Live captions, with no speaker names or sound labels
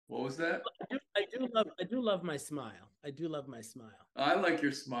What was that? I do love my smile. I do love my smile. I like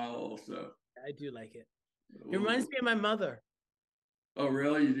your smile also. I do like it. It reminds Ooh. me of my mother. Oh,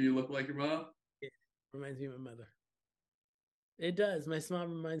 really? Do you look like your mom? It reminds me of my mother. It does. My smile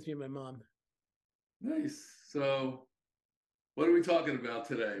reminds me of my mom. Nice. So, what are we talking about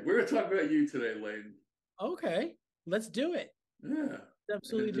today? We're going to talk about you today, Layden. Okay, let's do it. Yeah.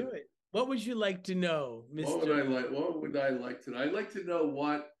 Absolutely do And it. What would you like to know, what would Mr. I like? What would I like to know? I'd like to know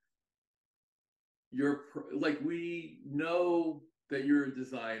what like. We know that you're a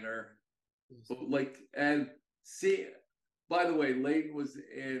designer, but like, and see. By the way, Layden was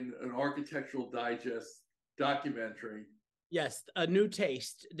in an Architectural Digest documentary. Yes, A New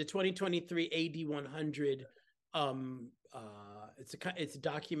Taste, the 2023 AD 100. It's a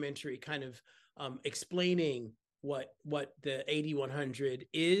documentary kind of explaining what the AD 100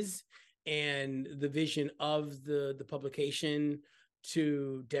 is and the vision of the publication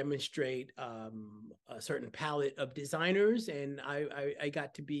to demonstrate a certain palette of designers, and I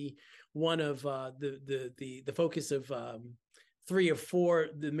got to be one of the focus of three or four,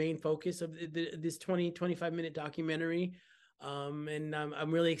 the main focus of this 25 minute documentary. And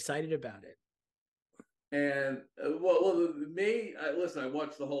I'm really excited about it. And me, listen, I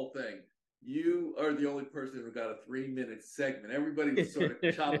watched the whole thing. You are the only person who got a 3 minute segment. Everybody was sort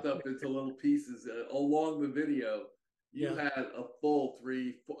of chopped up into little pieces along the video. You Yeah. had a full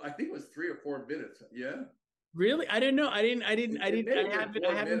three, four, I think it was 3 or 4 minutes. Yeah. Really? I didn't know. It may have been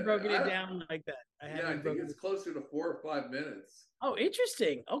I 4 minutes. haven't broken it down like that. I Yeah, I haven't think broken it's it. closer to 4 or 5 minutes. Oh,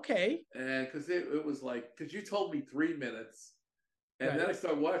 interesting. Okay. And because it was like, because you told me 3 minutes. And then I Right.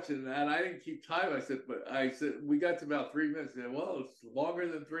 started watching, and I didn't keep time. I said, we got to about 3 minutes. I said, well, it's longer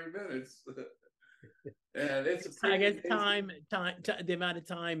than 3 minutes, and it's a I pretty guess amazing. the amount of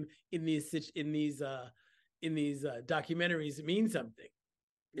time in these documentaries means something.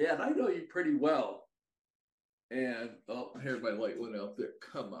 Yeah, and I know you pretty well. And oh, here my light went out there.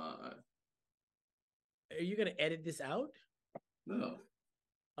 Come on, Are you going to edit this out? no,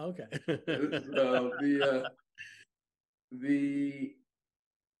 Okay. the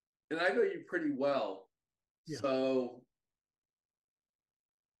and I know you pretty well, Yeah. so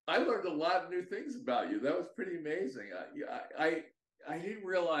I learned a lot of new things about you. That was pretty amazing. I didn't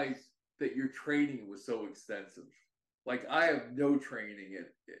realize that your training was so extensive. Like I have no training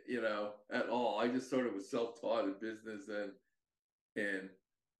in at all. I just sort of was self-taught in business and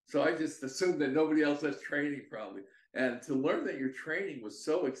so I just assumed that nobody else has training probably. And to learn that your training was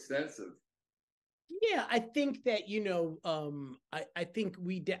so extensive. Yeah, I think that I think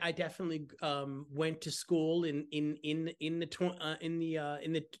I definitely went to school in the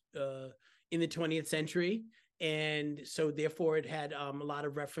 20th century, and so therefore it had a lot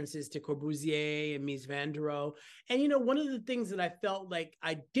of references to Corbusier and Mies van der Rohe. And one of the things that I felt like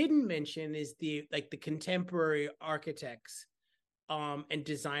I didn't mention is the contemporary architects and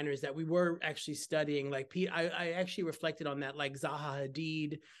designers that we were actually studying. Like I actually reflected on that, like Zaha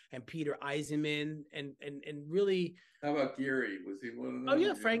Hadid and Peter Eisenman, and really. How about Geary? Was he one of Oh yeah,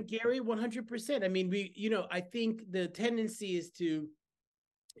 them? Yeah. Frank Gehry, 100%. I mean, I think the tendency is to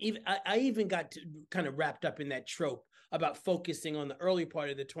even. I even got to kind of wrapped up in that trope about focusing on the early part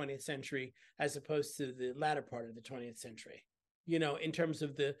of the 20th century as opposed to the latter part of the 20th century. In terms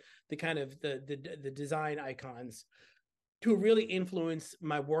of the kind of the design icons to really influence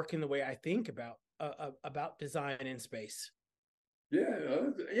my work in the way I think about design in space.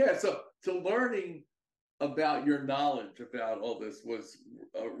 Yeah. So learning about your knowledge about all this was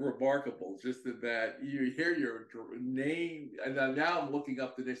remarkable. Just that you hear your name, and now I'm looking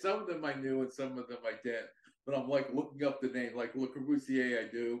up the name. Some of them I knew, and some of them I didn't. But I'm like looking up the name, like Le Corbusier,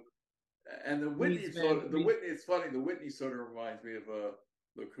 I do. And the Whitney Mies van sort of the Mies, Whitney. It's funny. The Whitney sort of reminds me of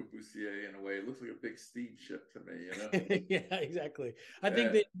Le Corbusier in a way. It looks like a big steamship to me. yeah, exactly. I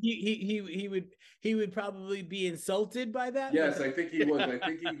think Uh, that he would probably be insulted by that, but Yes, I think he was. I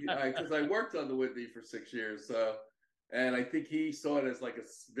think because I worked on the Whitney for 6 years, and I think he saw it as like a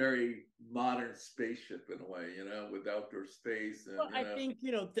very modern spaceship in a way, with outdoor space well, and I think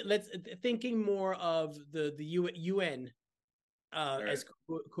let's thinking more of the UN all right, as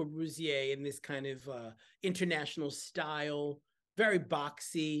Corbusier in this kind of international style, very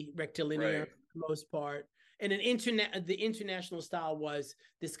boxy, rectilinear right, for the most part. And the international style was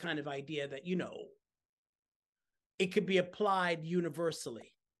this kind of idea that it could be applied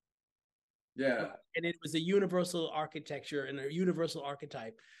universally. Right. yeah, And it was a universal architecture and a universal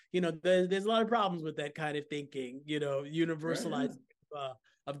archetype. There's a lot of problems with that kind of thinking, right, yeah, universalized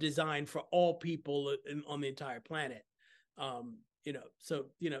of design for all people on the entire planet. So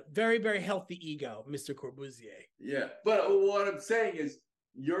very, very healthy ego, Mr. Corbusier. yeah. But what I'm saying is,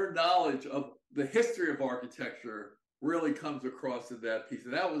 your knowledge of the history of architecture really comes across in that piece.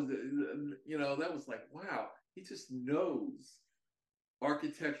 And that was, that was like, wow, he just knows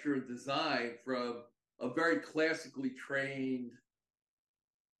architecture and design from a very classically trained,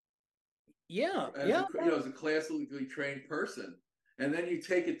 as a classically trained person. And then you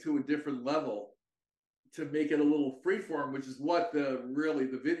take it to a different level to make it a little freeform, which is what the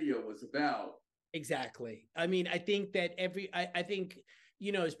video was about. Exactly. I mean, I think that I think,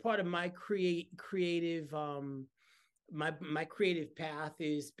 as part of my creative, my creative path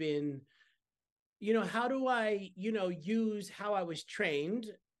has been, how do I, use how I was trained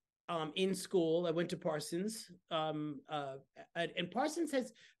in school. I went to Parsons, and Parsons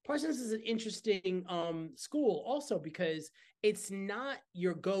is an interesting school also because it's not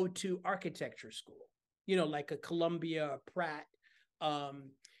your go-to architecture school, like a Columbia or Pratt.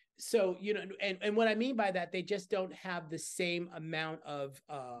 So, and what I mean by that, they just don't have the same amount of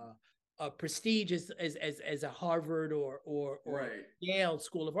prestige as a Harvard or right. Yale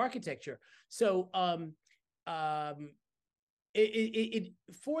School of Architecture. So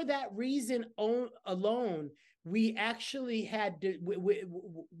for that reason alone, we actually had to,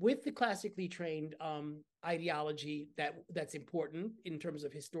 with the classically trained ideology that's important in terms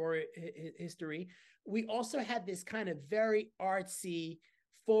of history. We also had this kind of very artsy,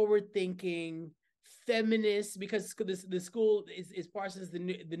 forward-thinking, feminist, because the school is Parsons, the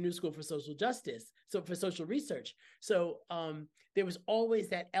new school for social justice, so for social research. So there was always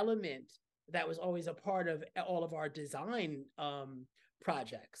that element that was always a part of all of our design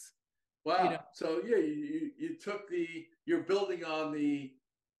projects. Wow. So yeah, you took you're building on the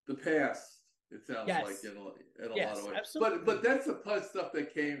past. It sounds like in a lot of ways. Absolutely. But that's the stuff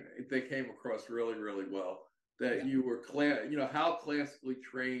that came across really, really well. That you were how classically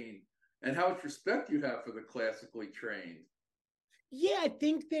trained and how much respect you have for the classically trained. Yeah, I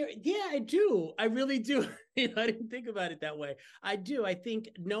think I do. I really do. I didn't think about it that way. I do. I think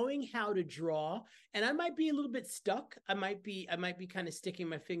knowing how to draw, and I might be a little bit stuck. I might be kind of sticking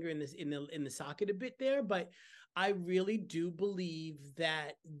my finger in the socket a bit there, but I really do believe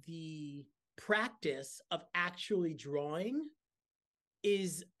that the practice of actually drawing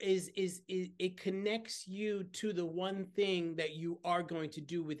is it connects you to the one thing that you are going to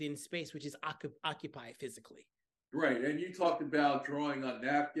do within space, which is occupy physically. Right, and you talked about drawing on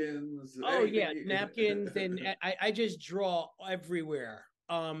napkins. Oh yeah, napkins, and I just draw everywhere.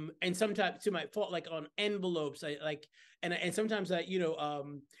 And sometimes to my fault, like on envelopes, I like, and sometimes I,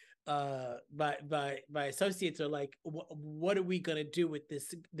 my associates are like, what are we gonna do with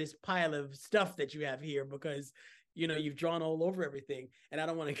this pile of stuff that you have here? Because you've drawn all over everything, and I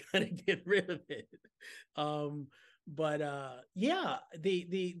don't want to kind of get rid of it. But but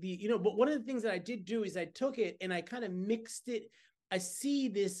one of the things that I did do is I took it and I kind of mixed it. I see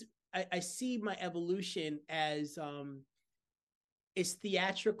my evolution as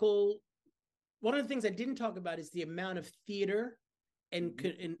theatrical. One of the things I didn't talk about is the amount of theater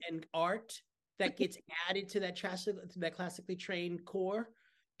and art that gets added to that classically trained core,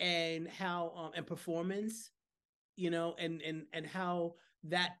 and how and performance, and how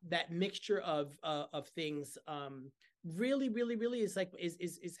that mixture of things really is like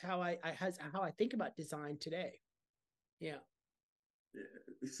is how I think about design today. Yeah.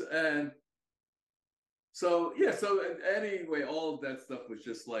 And so anyway, all of that stuff was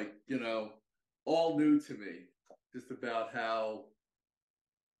just like all new to me, just about how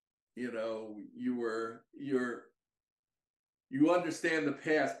you understand the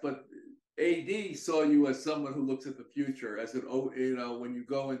past, but AD saw you as someone who looks at the future, as when you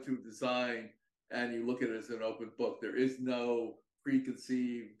go into design and you look at it as an open book, there is no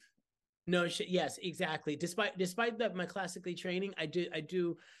preconceived. No, yes, exactly. Despite that, my classically training, I do,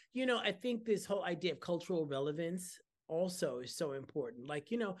 I think this whole idea of cultural relevance also is so important. Like,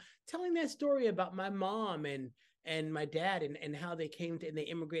 telling that story about my mom and my dad and how they and they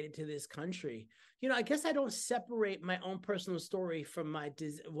immigrated to this country. I guess I don't separate my own personal story from my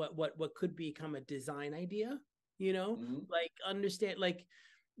what could become a design idea. Like understand, like,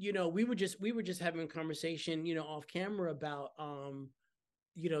 we were just having a conversation, off camera about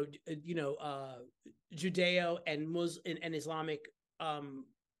Judeo and Muslim and Islamic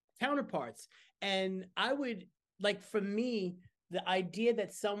counterparts, and I would like, for me, the idea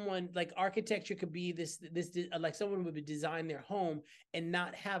that someone like architecture could be this like someone would design their home and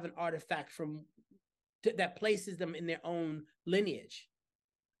not have an artifact that places them in their own lineage.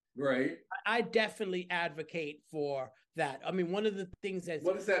 Right. I definitely advocate for that. I mean, one of the things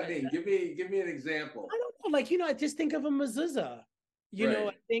what does that mean? Give me an example. I don't know. Like, I just think of a mezuzah.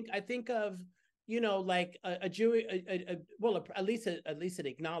 Right. I think of, like a Jewish, well, at least an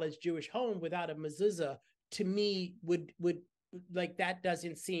acknowledged Jewish home without a mezuzah, to me would like, that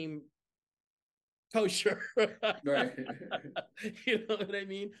doesn't seem kosher. Right. You know what I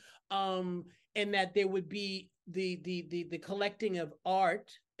mean? And that there would be the collecting of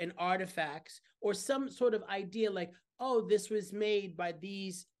art and artifacts, or some sort of idea like, oh, this was made by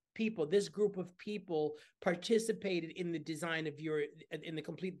these people, this group of people participated in the design of in the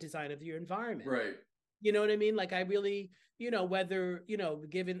complete design of your environment. Right. You know what I mean? Like, I really, whether,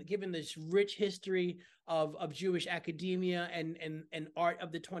 given this rich history of Jewish academia and art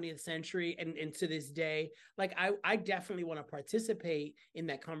of the 20th century and to this day, like, I definitely want to participate in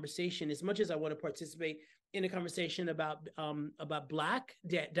that conversation as much as I want to participate in a conversation about Black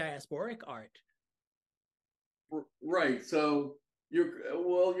diasporic art. Right. So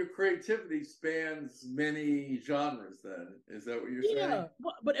your creativity spans many genres. Then is that what you're saying? Yeah,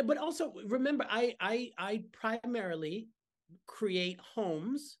 but also remember, I primarily create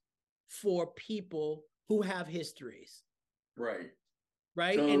homes for people who have histories, Right.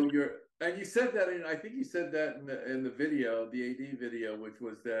 right? So and you said that I think you said that in the video, the AD video, which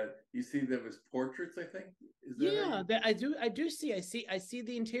was that you see them as portraits. I think is that Yeah, that I do see. I see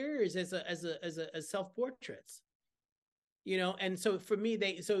the interiors as self portraits. And so for me,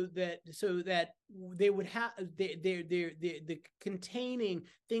 so that they would have they're containing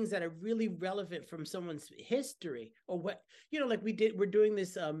things that are really relevant from someone's history, or what, like we're doing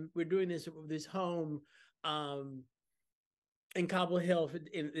this home in Cobble Hill,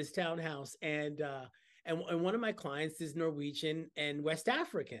 in this townhouse, and one of my clients is Norwegian and West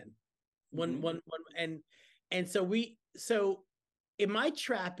African. One and so in my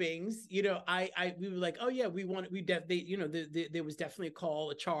trappings, we were like, oh yeah, there was definitely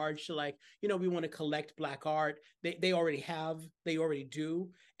a charge to, like, we want to collect Black art. They already do,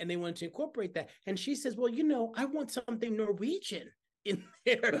 and they wanted to incorporate that. And she says, well, I want something Norwegian in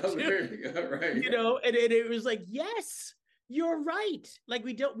there Oh, too. there you go. Right. And it was like, yes, you're right. Like,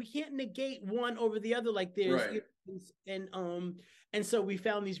 we can't negate one over the other. Like, there's Right. And so we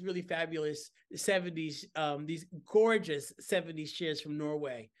found these really fabulous 70s, these gorgeous 70s chairs from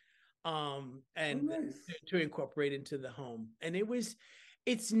Norway, and nice. to incorporate into the home. And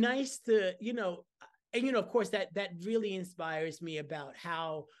it's nice to, and of course that really inspires me about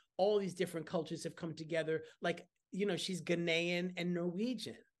how all these different cultures have come together. Like, she's Ghanaian and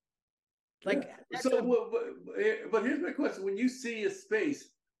Norwegian. Like, yeah. So, but here's my question: when you see a space,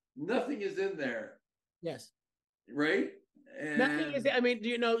 nothing is in there. Yes. Right. Nothing is. I mean,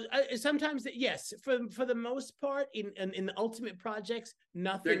 sometimes, yes, for the most part, in the ultimate projects,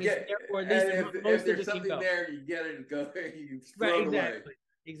 nothing is there, or at least if there's something there, you get it and go. You throw it away.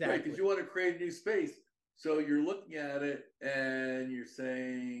 Exactly. Right, because you want to create a new space. So you're looking at it and you're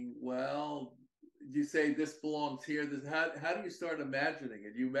saying, well, you say this belongs here. How do you start imagining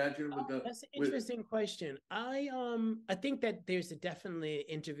it? You imagine it with the. That's an interesting question. I think that there's definitely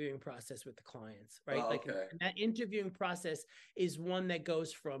interviewing process with the clients, right? Oh, like, okay. that interviewing process is one that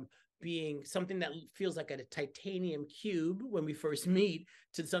goes from being something that feels like a titanium cube when we first meet,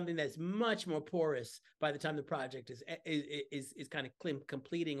 to something that's much more porous by the time the project is kind of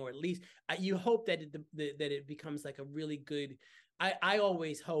completing, or at least you hope that it becomes like a really good. I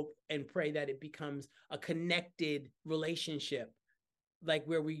always hope and pray that it becomes a connected relationship, like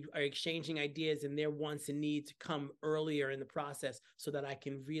where we are exchanging ideas and their wants and needs come earlier in the process, so that I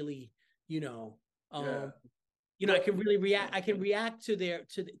can really, I can really react. I can react to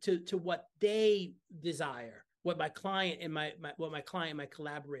to what they desire, what my client and my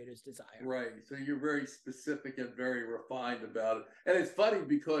collaborators desire. Right. So you're very specific and very refined about it. And it's funny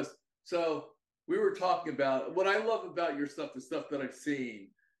because we were talking about what I love about your stuff, the stuff that I've seen,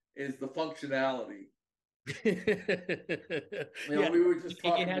 is the functionality. We were just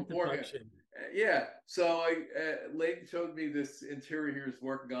talking before. Yeah. So Leyden showed me this interior he was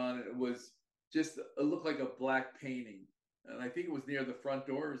working on, and it looked like a black painting, and I think it was near the front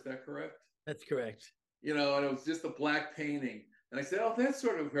door. Is that correct? That's correct. And it was just a black painting, and I said, "Oh, that's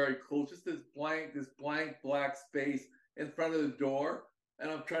sort of very cool. Just this blank black space in front of the door."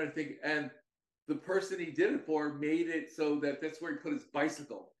 And I'm trying to think, and the person he did it for made it so that's where he put his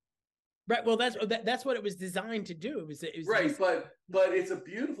bicycle. Right. Well, that's what it was designed to do. It was right, but it's a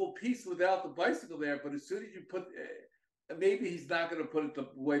beautiful piece without the bicycle there. But as soon as you put, maybe he's not going to put it the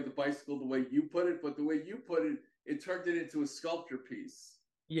way you put it, but the way you put it, it turned it into a sculpture piece.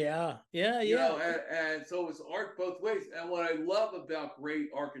 Yeah. And so it was art both ways. And what I love about great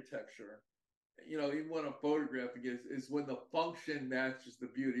architecture, even when I'm photographing, is when the function matches the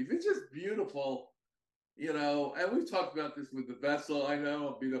beauty. If it's just beautiful, and we've talked about this with the vessel. I know I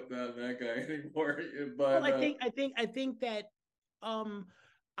don't beat up that guy anymore, Well, but I think that um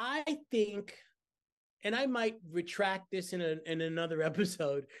I think, and I might retract this in another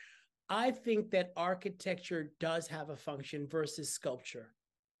episode. I think that architecture does have a function versus sculpture.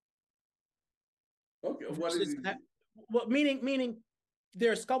 okay, what is Versus, it? well, meaning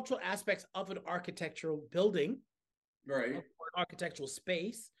there are sculptural aspects of an architectural building, Right, of an architectural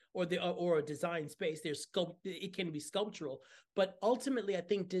space, or a design space. It can be sculptural, but ultimately, I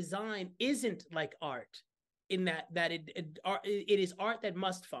think design isn't like art in that it is art that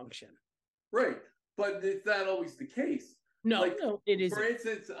must function. right, but it's not always the case. No, Like, no, it for isn't.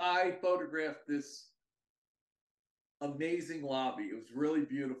 instance, I photographed this amazing lobby. It was really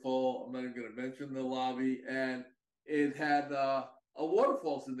beautiful. I'm not even going to mention the lobby, and it had a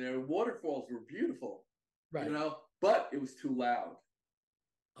waterfalls in there. Waterfalls were beautiful, Right. but it was too loud,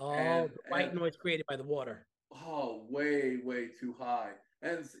 Oh, and the and white noise created by the water. oh, way too high,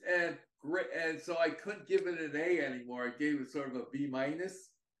 and great, and so I couldn't give it an A anymore. I gave it sort of a B minus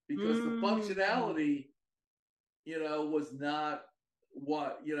because the Mm. functionality, was not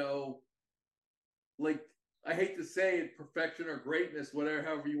what like I hate to say it, perfection or greatness, whatever,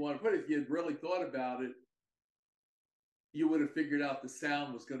 however you want to put it. If you had really thought about it, you would have figured out the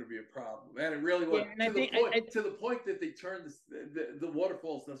sound was going to be a problem, and it really Yeah, was and I think to the point that they turned the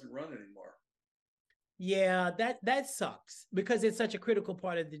waterfalls doesn't run anymore. yeah, that sucks because it's such a critical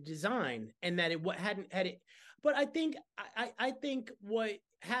part of the design, and that it what hadn't had it. But I think what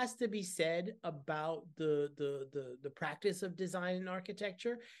has to be said about the practice of design and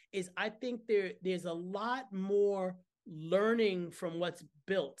architecture is I think there's a lot more learning from what's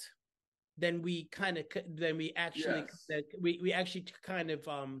built than we actually Yes. that we actually kind of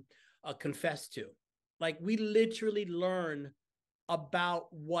confess to. Like we literally learn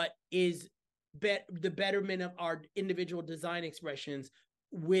about what is the betterment of our individual design expressions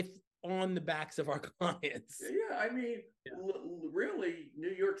with on the backs of our clients. Yeah, I mean, Yeah. really,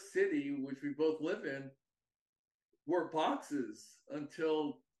 New York City, which we both live in, were boxes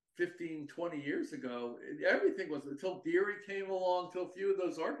until 15, 20 years ago. Everything was until Deary came along, until a few of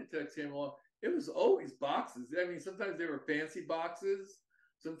those architects came along. It was always boxes. I mean, sometimes they were fancy boxes,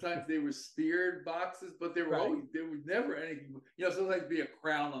 sometimes they were speared boxes, but Right. there was never anything. Sometimes be a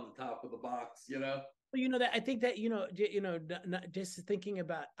crown on the top of the box. Well, that I think that not just thinking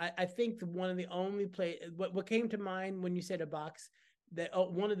about. I think one of the only play what came to mind when you said a box, that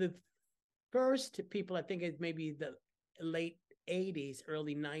one of the first people I think is maybe the late '80s,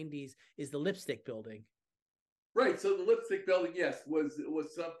 early '90s is the Lipstick Building. Right. So the lipstick building, yes, was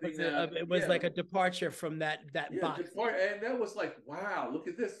something that, It was yeah, like a departure from that yeah, box. depart, and that was like, wow, look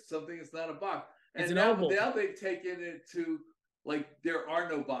at this, something that's not a box. It's And an now, oval. they've taken it to like there are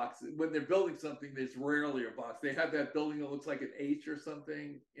no boxes when they're building something. There's rarely a box. They have that building that looks like an H or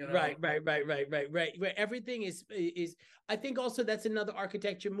something. Right. Where everything is. I think also that's another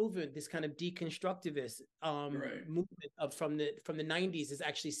architecture movement. This kind of deconstructivist Right, movement from the '90s is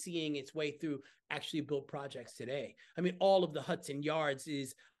actually seeing its way through actually built projects today. I mean, all of the Hudson Yards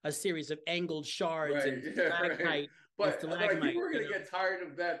is a series of angled shards right, and yeah, right. stalactite and But I think stalagmite. we're gonna get tired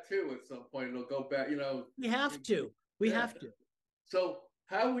of that too at some point. It'll go back. We have to. We Yeah. have to. So,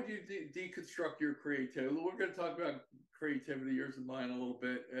 how would you deconstruct your creativity? We're going to talk about creativity, yours and mine, a little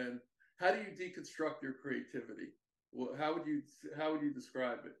bit. And how do you deconstruct your creativity? Well, how would you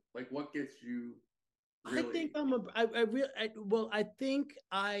describe it? Like, what gets you I really? think I really well. I think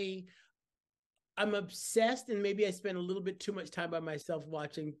I'm obsessed, and maybe I spend a little bit too much time by myself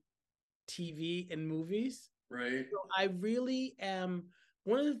watching TV and movies. Right. So I really am.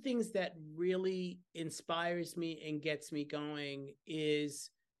 One of the things that really inspires me and gets me going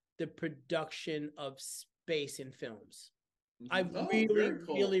is the production of space in films. I Mm-hmm. Oh, really, very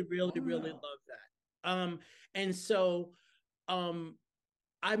really, cool. really Wow. love that. And so um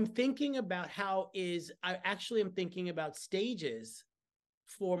I'm thinking about I actually am thinking about stages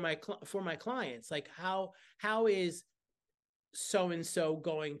for my clients. Like how is so and so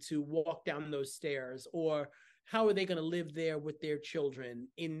going to walk down those stairs, or how are they going to live there with their children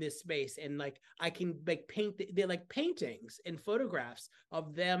in this space? And like I can like they're like paintings and photographs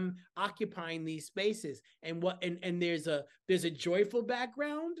of them occupying these spaces, and there's a joyful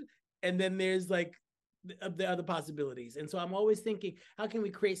background, and then there's like the other possibilities. And so I'm always thinking, how can we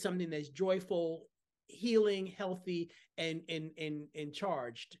create something that's joyful, healing, healthy, and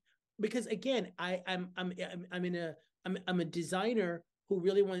charged? Because again, I'm in a I'm a designer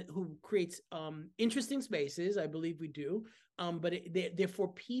who creates interesting spaces. I believe we do, but they're for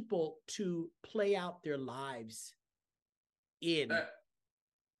people to play out their lives in.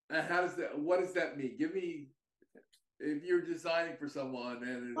 how does that? What does that mean? Give me, if you're designing for someone,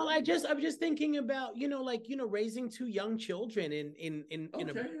 and Well, I was just thinking about, like, raising two young children okay,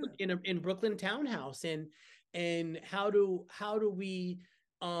 yeah. in Brooklyn townhouse, and how do we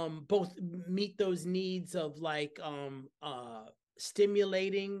both meet those needs of like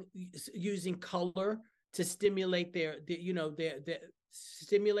stimulating, using color to stimulate their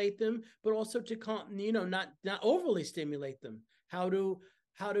stimulate them, but also to not overly stimulate them. How to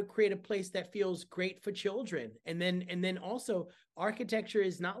create a place that feels great for children, and then also architecture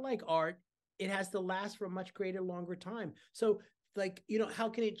is not like art. It has to last for a much greater, longer time. So, like, how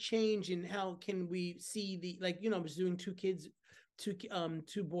can it change, and how can we see the, like, I was doing two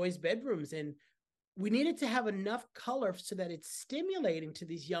boys' bedrooms, and we needed to have enough color so that it's stimulating to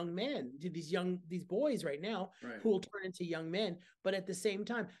these young men, to these boys right now, Right. who will turn into young men. But at the same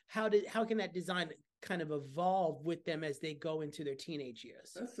time, how can that design kind of evolve with them as they go into their teenage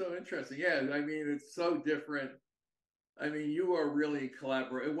years? That's so interesting. Yeah, I mean, it's so different. I mean, you are really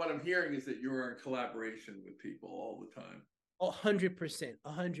collaborating. What I'm hearing is that you are in collaboration with people all the time. 100%,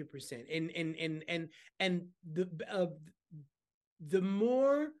 100%. And the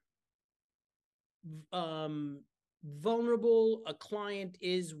more vulnerable a client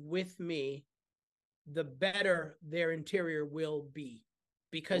is with me, the better their interior will be,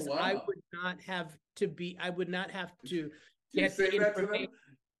 because Oh, wow. I would not have to Do you get say the that to information.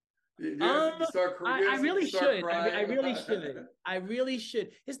 them? Did you start I really should. crying? I really should. I really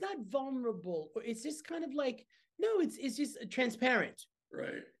should. It's not vulnerable. It's just kind of like, no, it's just transparent.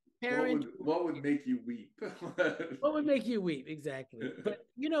 Right. Parent. What would make you weep? What would make you weep? Exactly. But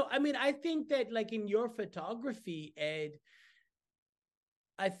I mean, I think that, like, in your photography, Ed,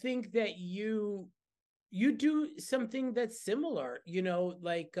 I think that you do something that's similar,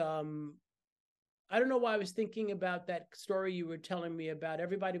 like, I don't know why I was thinking about that story you were telling me about.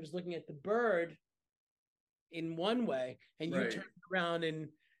 Everybody was looking at the bird in one way, and you Right. turned around and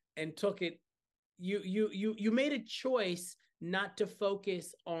took it. You made a choice not to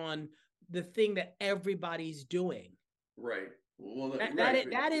focus on the thing that everybody's doing. Right. Well,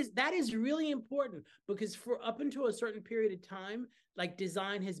 that is really important, because for up until a certain period of time, like,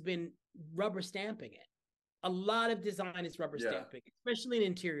 design has been rubber stamping it. A lot of design is rubber stamping, especially in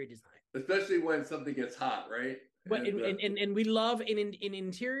interior design. Especially when something gets hot, right? But and we love in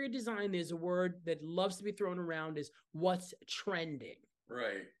interior design, there's a word that loves to be thrown around, is what's trending.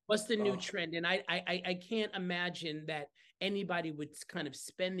 Right. What's the new trend? And I can't imagine that anybody would kind of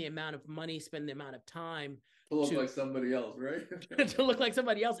spend the amount of money, spend the amount of time to look like somebody else, right? to look like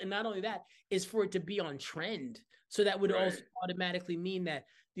somebody else. And not only that, is for it to be on trend. So that would also automatically mean that,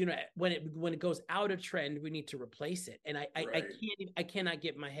 when it goes out of trend, we need to replace it. And I cannot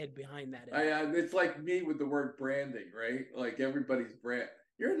get my head behind that. It's like me with the word branding, right? Like, everybody's brand.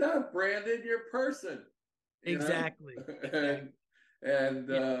 You're not branded, you're a person. Exactly. And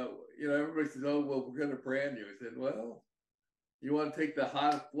everybody says, "Oh, well, we're going to brand you." I said, "Well, you want to take the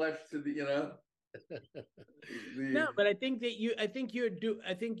hot flesh to the, No, but I think you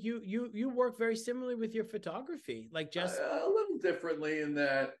work very similarly with your photography, like, just a little differently, in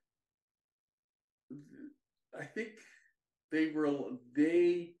that I think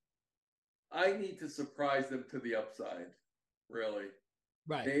I need to surprise them to the upside, really.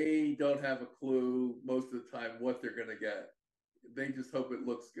 Right. They don't have a clue most of the time what they're going to get. They just hope it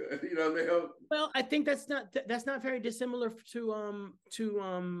looks good. They hope. Well, I think that's not very dissimilar to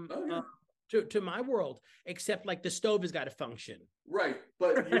my world, except, like, the stove has got to function. Right.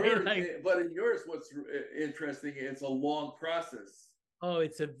 But but in yours, what's interesting, it's a long process. Oh,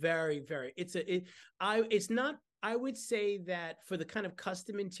 it's a very, very, it's not, I would say that for the kind of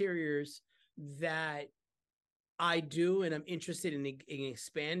custom interiors that I do, and I'm interested in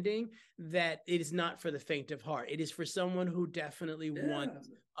expanding, that it is not for the faint of heart. It is for someone who definitely wants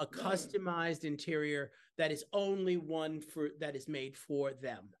a customized interior that is only one that is made for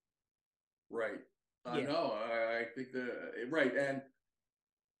them. Right. No, I think right.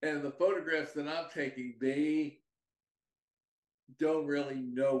 And the photographs that I'm taking, they don't really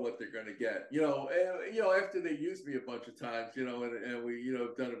know what they're going to get. After they use me a bunch of times, and we,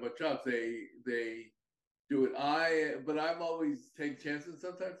 done a bunch of jobs, they do it. But I'm always taking chances.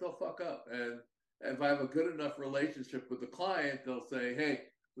 Sometimes they'll fuck up. And if I have a good enough relationship with the client, they'll say, "Hey,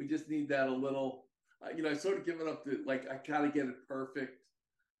 we just need that a little," I sort of given up to, like, I got to get it perfect.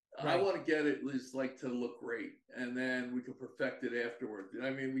 Right. I want to get it just, like, to look great, and then we can perfect it afterwards. I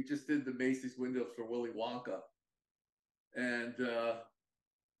mean, we just did the Macy's windows for Willy Wonka. And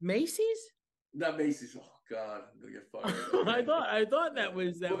Macy's? not Macy's. Oh God, I'm gonna get fired. Okay. I thought that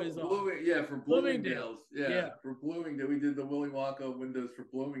was Yeah, for Bloomingdale's. Bloomingdale's. Yeah, Yeah. for Bloomingdale. We did the Willy Wonka windows for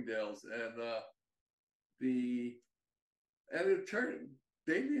Bloomingdale's, and the and it turned.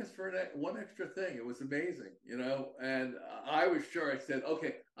 They asked for one extra thing. It was amazing, And I was sure. I said,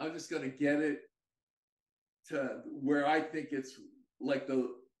 okay, I'm just gonna get it to where I think it's like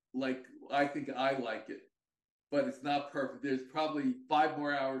I think I like it, but it's not perfect. There's probably 5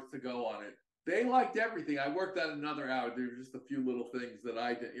 more hours to go on it. They liked everything. I worked on another hour. There were just a few little things that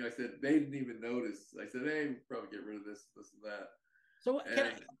I did. I said they didn't even notice. I said, hey, we'll probably get rid of this, and that. So can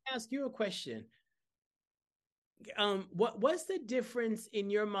I ask you a question? What's the difference in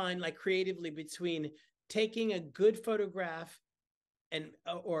your mind, like creatively, between taking a good photograph and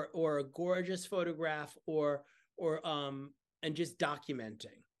or a gorgeous photograph and just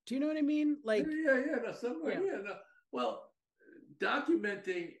documenting? Do you know what I mean? Like, no. Well,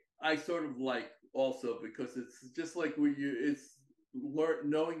 documenting I sort of like also because it's just like it's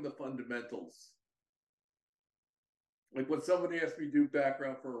knowing the fundamentals. Like when somebody asks me to do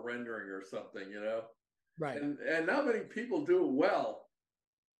background for a rendering or something, right. And not many people do it well.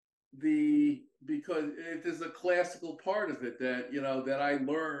 Because there's a classical part of it that I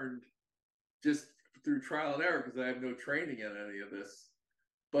learned just through trial and error because I have no training in any of this.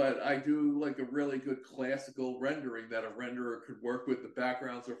 But I do like a really good classical rendering that a renderer could work with. The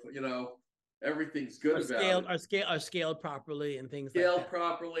backgrounds are, everything's good about it. Are scaled properly and things scaled like that.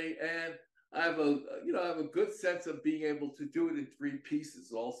 properly, and I have a good sense of being able to do it in 3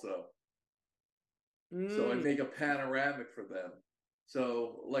 pieces also. So I make a panoramic for them.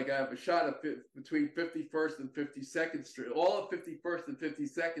 So, like, I have a shot of between 51st and 52nd Street, all of 51st and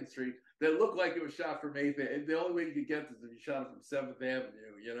 52nd Street that looked like it was shot from 8th. And the only way you could get this is if you shot it from 7th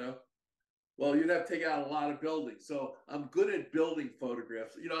Avenue, Well, you'd have to take out a lot of buildings. So I'm good at building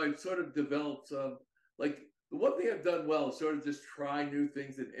photographs. I've sort of developed some, like, the one thing I've done well is sort of just try new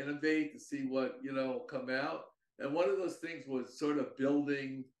things and innovate to see what, will come out. And one of those things was sort of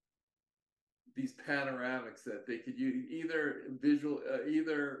building these panoramics that they could use either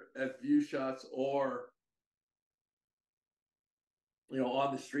as view shots or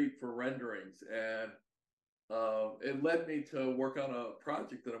on the street for renderings. And it led me to work on a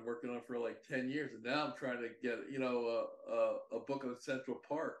project that I'm working on for like 10 years, and now I'm trying to get a book on Central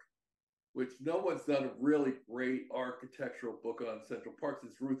Park, which no one's done a really great architectural book on Central Park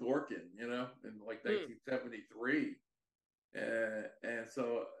since Ruth Orkin, in like 1973. And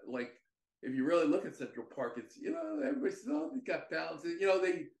so, like, if you really look at Central Park, it's everybody says, oh, they got fountains.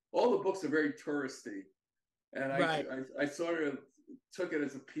 All the books are very touristy, and I sort of took it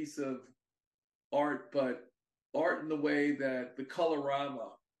as a piece of art, but art in the way that the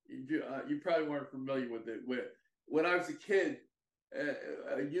Colorama. You probably weren't familiar with it. When I was a kid,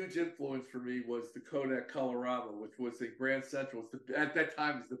 a huge influence for me was the Kodak Colorama, which was in Grand Central. At that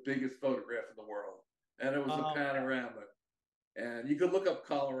time, it was the biggest photograph in the world, and it was a panorama. And you could look up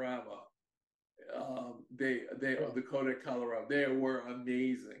Colorama. The Kodak Colorado, they were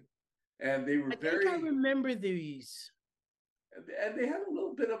amazing, and they were I remember these, and they had a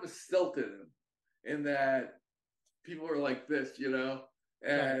little bit of a stilt in them, in that people were like this,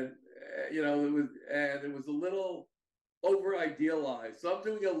 and it was a little over idealized. So I'm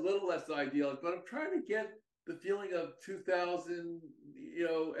doing a little less idealized, but I'm trying to get the feeling of 2000.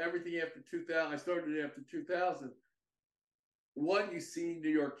 Everything after 2000. I started after 2000. One, you see New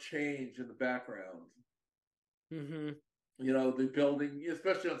York change in the background. Mm-hmm. The building,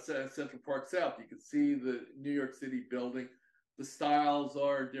 especially on Central Park South, you can see the New York City building. The styles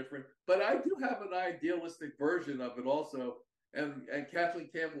are different, but I do have an idealistic version of it also. And Kathleen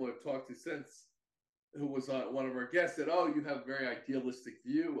Campbell, I've talked to since, who was one of our guests, said, "Oh, you have a very idealistic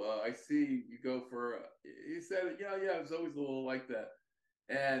view. I see you go for." He said, "Yeah, it was always a little like that."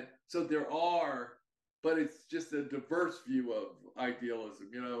 And so there are. But it's just a diverse view of idealism.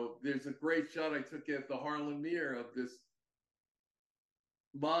 There's a great shot I took at the Harlem Mirror of this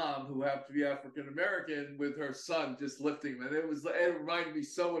mom who happened to be African American with her son just lifting him, and it reminded me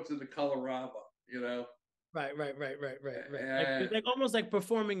so much of the Colorama. Right. Like almost like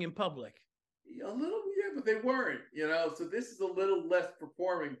performing in public. A little, yeah, but they weren't. So this is a little less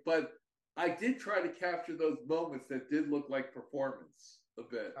performing, but I did try to capture those moments that did look like performance a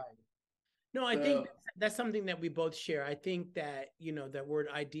bit. Right. No, I think that's something that we both share. I think that, that word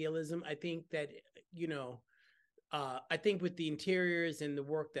idealism, I think that, I think with the interiors and the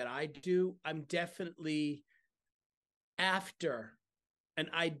work that I do, I'm definitely after an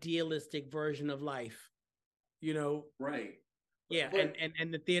idealistic version of life, Right. Yeah. But,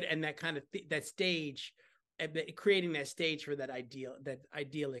 and the theater and that kind of that stage, creating that stage for that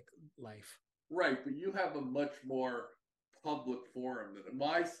idyllic life. right, but you have a much more public forum than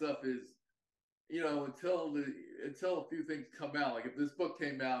my stuff is. Until a few things come out. Like if this book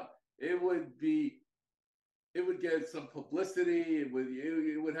came out, it would be it would get some publicity. It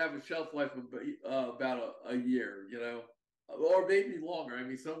would have a shelf life of about a year, or maybe longer. I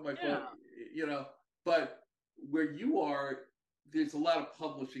mean, some of my Yeah. book, but where you are, there's a lot of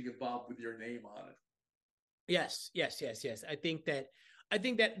publishing involved with your name on it. Yes, yes, yes, yes. I think that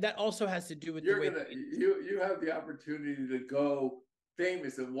also has to do with the You're way gonna you have the opportunity to go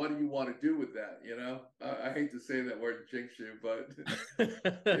famous, and what do you want to do with that? I hate to say that word, jinx you, but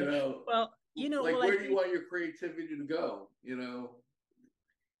you know, well, like I where do you think, want your creativity to go?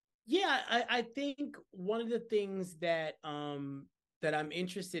 yeah, I think one of the things that I'm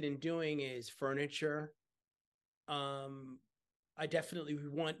interested in doing is furniture. I definitely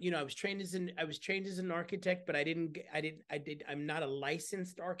want, I was trained as an architect, but I'm not a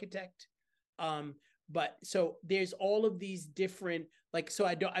licensed architect. Um, but so there's all of these different, like, so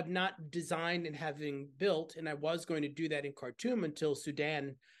I've not designed and having built, and I was going to do that in Khartoum until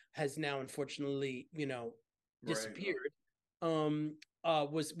Sudan has now unfortunately, Right. disappeared.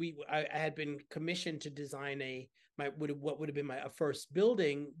 I had been commissioned to design what would have been my first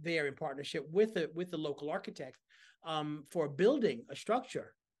building there in partnership with a local architect, for building a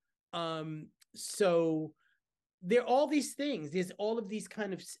structure. So there are all these things. There's all of these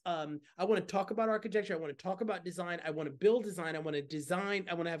kind of. I want to talk about architecture. I want to talk about design. I want to build design. I want to design.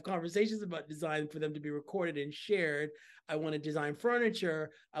 I want to have conversations about design for them to be recorded and shared. I want to design furniture.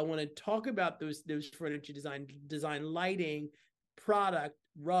 I want to talk about those furniture design lighting, product,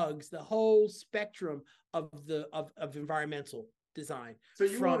 rugs, the whole spectrum of environmental design. So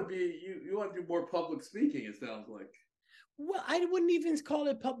you want From to be you want to do more public speaking? It sounds like. Well, I wouldn't even call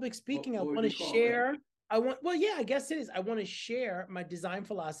it public speaking. I What would want to you call it? share. Well, yeah, I guess it is. I want to share my design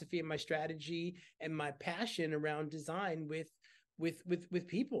philosophy and my strategy and my passion around design with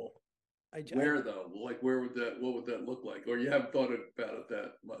people. I Where though? Like what would that look like? Or you haven't thought about it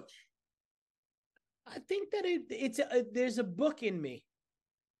that much? I think that there's a book in me.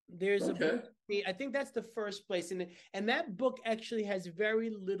 There's a book Okay. in me. I think that's the first place, and that book actually has very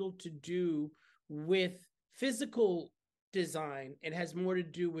little to do with physical design. It has more to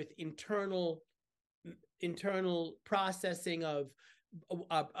do with internal processing of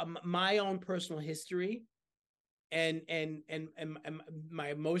my own personal history, and my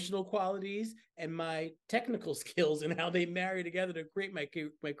emotional qualities and my technical skills, and how they marry together to create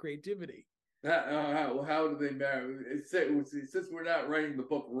my creativity. How do they marry? Since we're not writing the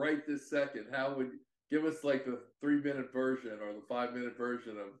book right this second, how would give us like the 3 minute version or the 5 minute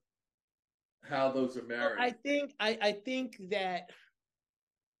version of how those are Well, married? I think that,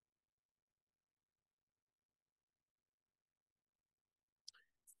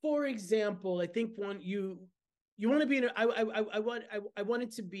 for example, I think you want to be in I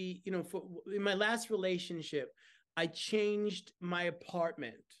wanted to be, for in my last relationship, I changed my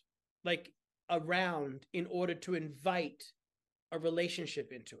apartment, like, around in order to invite a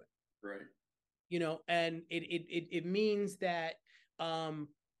relationship into it. Right. And it means that, um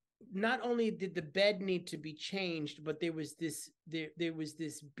not only did the bed need to be changed, but there was this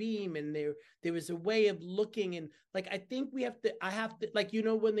beam, and there was a way of looking, and, like, I have to, like,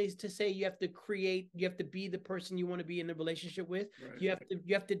 when they to say you have to be the person you want to be in a relationship with. Right.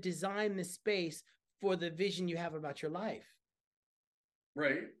 You have to design the space for the vision you have about your life.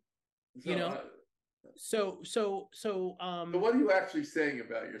 Right. You So, know, so what are you actually saying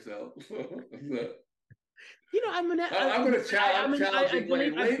about yourself? I'm gonna I'm going to challenge. I'm I challenging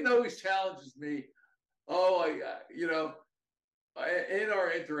believe Lane. Lane always challenges me. Oh, in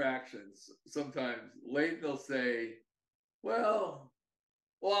our interactions, sometimes Lane will say, "Well,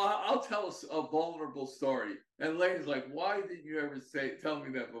 I'll tell us a vulnerable story," and Lane's like, "Why didn't you ever tell me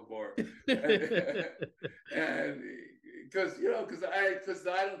that before?" And because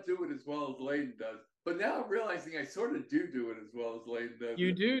I don't do it as well as Layden does, but now I'm realizing I sort of do it as well as Layden does You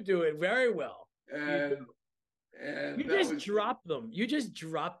it, do it very well. You and You that just was drop them. You just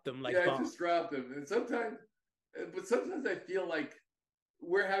drop them yeah, like I bombs. just dropped him. But sometimes I feel like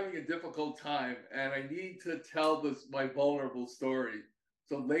we're having a difficult time, and I need to tell my vulnerable story,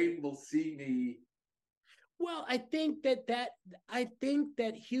 so Layden will see me. Well, I think the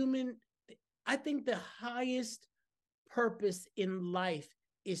highest purpose in life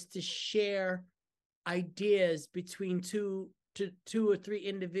is to share ideas between two or three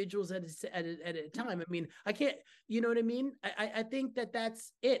individuals at a time. I mean, I can't, you know what I mean? I think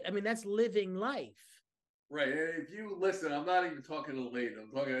that's it. I mean, that's living life. Right, and if you listen, I'm not even talking to Layden.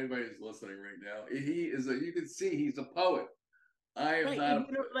 I'm talking to anybody who's listening right now. You can see he's a poet. I am Right. not.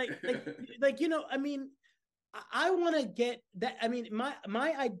 You know, you know, I mean, I want to get that. I mean, my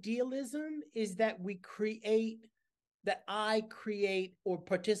idealism is that I create or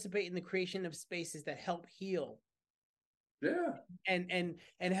participate in the creation of spaces that help heal Yeah. and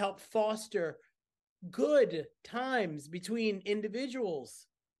help foster good times between individuals.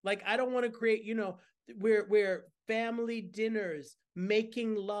 Like I don't want to create, you know, where family dinners,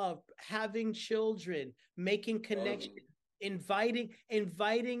 making love, having children, making connection, inviting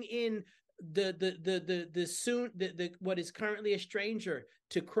in the soon the what is currently a stranger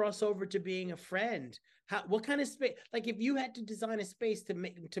to cross over to being a friend. What kind of space, like if you had to design a space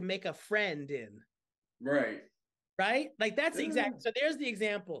to make a friend in, Right. right? Like that's Yeah. exact. So there's the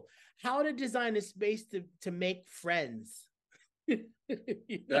example. How to design a space to make friends. you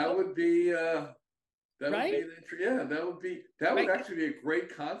That know, would be that would be right? an yeah, that would Right. actually be a great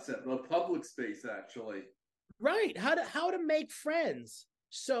concept, a public space actually. Right. How to make friends.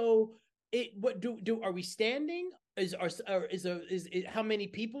 So it what do are we standing? Is how many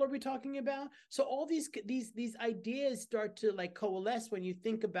people are we talking about? So all these ideas start to like coalesce when you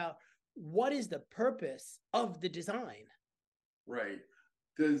think about what is the purpose of the design. Right.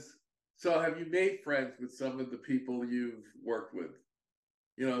 Does so have you made friends with some of the people you've worked with?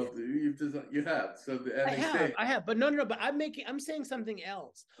 You Yeah. know, you have. So and they stay. I have, but no, but I'm saying something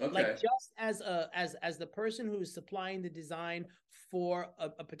else. Like Okay. just as the person who's supplying the design for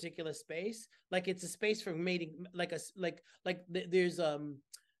a particular space, like it's a space for mating, like there's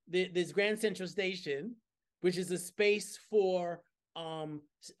Grand Central Station, which is a space for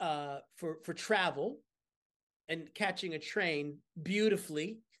for travel and catching a train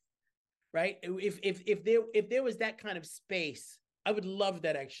beautifully, right? If there was that kind of space, I would love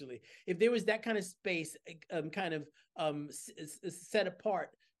that actually. If there was that kind of space, kind of set apart,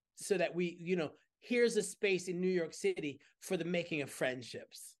 so that we, you know, here's a space in New York City for the making of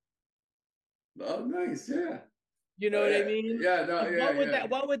friendships. Oh, nice. Yeah. You know what I mean? Yeah. No. Like, Yeah. Yeah.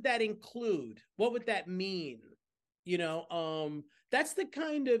 what would that include? What would that mean? You know, that's the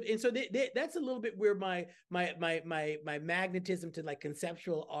kind of, and so that's a little bit where my magnetism to like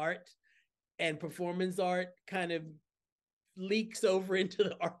conceptual art and performance art kind of leaks over into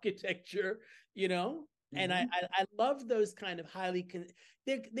the architecture, you know. And Mm-hmm. I love those kind of highly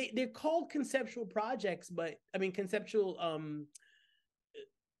they're called conceptual projects, but I mean conceptual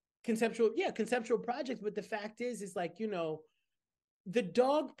projects. But the fact is like, you know, the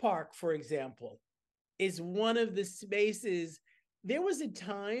dog park, for example, is one of the spaces. There was a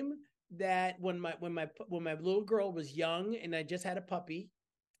time that when my little girl was young and I just had a puppy,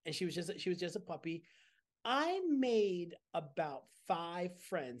 and she was just a puppy, I made about 5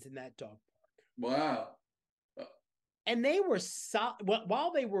 friends in that dog park, Wow. and they were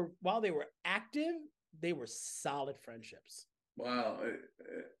while they were active, they were solid friendships, Wow.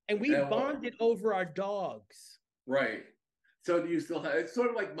 and we And bonded over our dogs. right. So do you still have? It's sort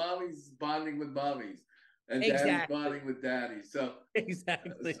of like mommy's bonding with mommies, and daddy's Exactly, bonding with daddies. So, so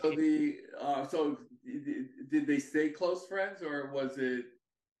exactly. the so did they stay close friends, or was it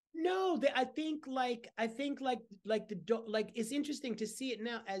No, I think like the dog. Like it's interesting to see it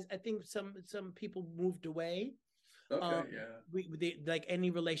now, as I think some people moved away. okay? um Yeah. like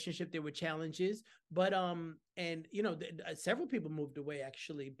any relationship, there were challenges, but and you know, several people moved away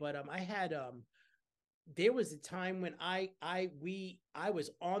actually, but I had there was a time when I was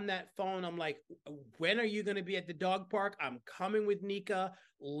on that phone. I'm like, when are you going to be at the dog park? I'm coming with Nika.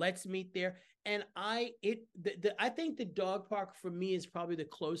 Let's meet there. And I think the dog park for me is probably the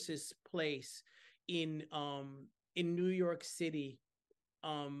closest place in New York City,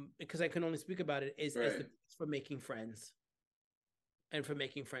 because I can only speak about it as Right. the place for making friends and for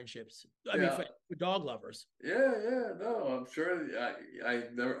making friendships. I mean, Yeah. for dog lovers. Yeah. Yeah. No, I'm sure.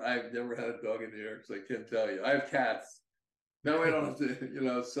 I've never had a dog in New York, so I can't tell you. I have cats. No, I don't have to. You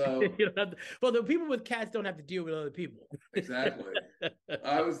know. So Well, the people with cats don't have to deal with other people. exactly.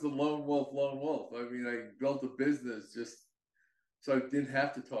 I was the lone wolf. Lone wolf. I mean, I built a business just so I didn't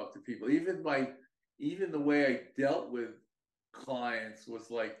have to talk to people. Even the way I dealt with clients was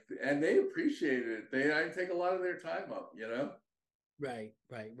like, and they appreciated it. I take a lot of their time up, you know. Right,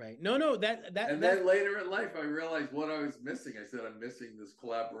 right, right. No, And that then later in life, I realized what I was missing. I said I'm missing this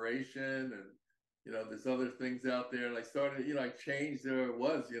collaboration, and there's other things out there. And I started, I changed where it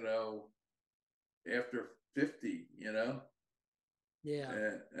was, after 50, yeah.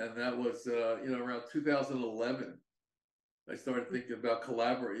 and that was, around 2011. I started thinking about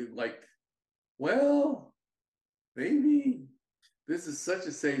collaborating. Like, well, maybe this is such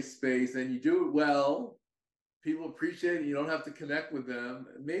a safe space, and you do it well, people appreciate it. You don't have to connect with them.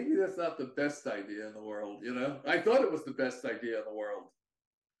 Maybe that's not the best idea in the world. I thought it was the best idea in the world.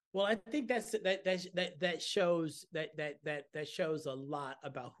 Well, I think that shows that shows a lot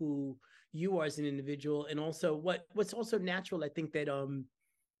about who you are as an individual, and also what's also natural. I think that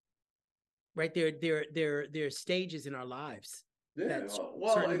right there are stages in our lives Yeah, that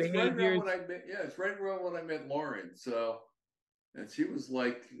well, certain it's right around behaviors. when I met. Yeah, it's right around when I met Lauren. So, and she was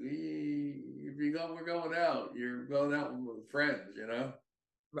like, "If you go, we're going out. You're going out with friends, you know."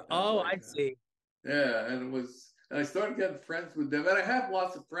 And I was Oh, like, I see. "Yeah," and it was, and I started getting friends with them, and I have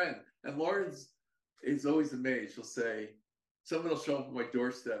lots of friends. And Lauren's is always amazed. She'll say, someone will show up at my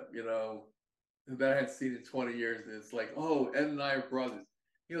doorstep, that I hadn't seen in 20 years, and it's like, "Oh, Ed and I are brothers."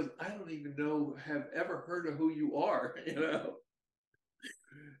 He goes, "I don't even know, have ever heard of who you are," and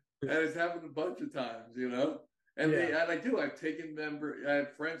it's happened a bunch of times. And Yeah. I do. I've taken I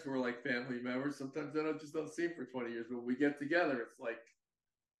have friends who are like family members. Sometimes I don't see them for 20 years, but when we get together, it's like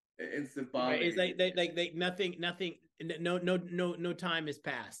instant Right. bonding. It's like nothing, no time has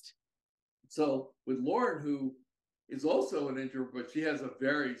passed. So with Lauren, who is also an introvert, but she has a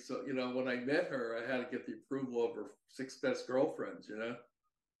very, so when I met her, I had to get the approval of her six best girlfriends. and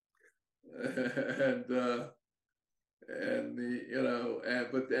and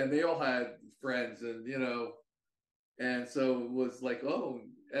they all had friends, and so it was like, oh,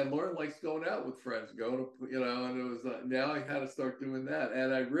 and Lauren likes going out with friends, going to, and it was now I had to start doing that,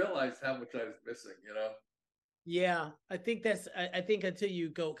 and I realized how much I was missing. Yeah, I think I think until you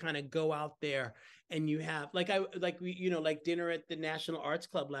go out there and you have like we like dinner at the National Arts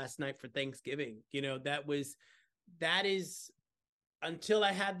Club last night for Thanksgiving. That is, until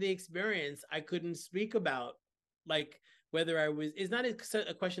I had the experience, I couldn't speak about like whether I was. It's not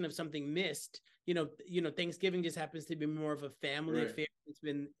a question of something missed. Thanksgiving just happens to be more of a family Right. affair. It's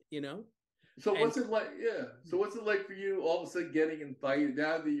been. So And what's it like? Yeah. So what's it like for you all of a sudden getting invited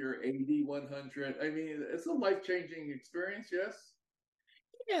now that you're 80, 100? I mean, it's a life-changing experience, yes?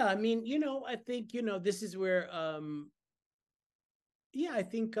 yeah, I mean, I think, this is where yeah, I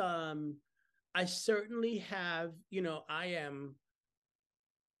think I certainly have,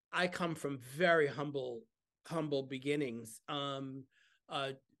 I come from very humble beginnings.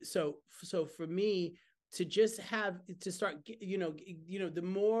 So for me to just have to start, the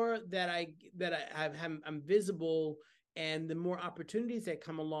more I'm visible, and the more opportunities that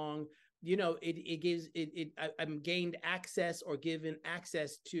come along, it gives I'm gained access, or given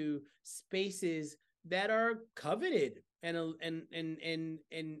access to spaces that are coveted, and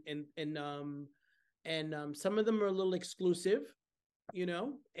some of them are a little exclusive, Yeah,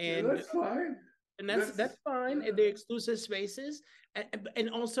 and that's fine. that's fine. Yeah. They're exclusive spaces, and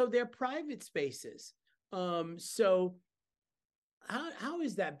also they're private spaces. So how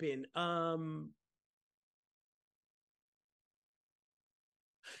has that been?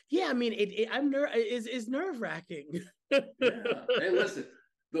 Yeah, I mean, I'm is nerve wracking. Yeah. Hey, listen,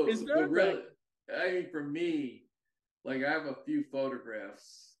 It's the nerve real, wracking. I mean, for me, like I have a few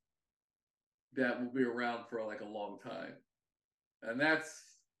photographs that will be around for like a long time. And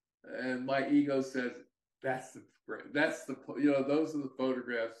and my ego says, those are the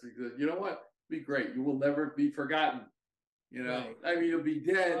photographs. Because you know what? Be great. You will never be forgotten. Right. I mean, you'll be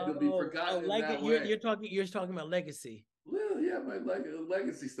dead. You'll be Oh, forgotten in like that way. you're talking about legacy. Well, yeah, my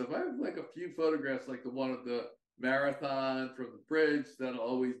legacy stuff. I have like a few photographs, like the one of the marathon from the bridge that'll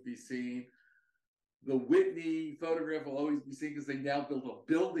always be seen. The Whitney photograph will always be seen because they now built a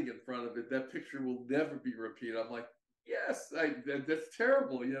building in front of it. That picture will never be repeated. I'm like, yes, that's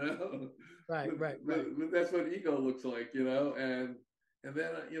terrible. Right, right, right. But that's what ego looks like. And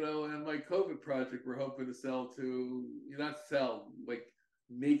then and my COVID project, we're hoping to sell to, not sell, like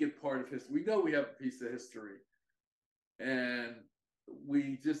make it part of history. We know we have a piece of history, and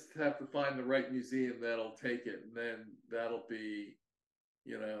we just have to find the right museum that'll take it, and then that'll be,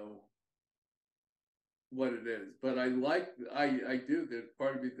 you know, what it is. But I do. There's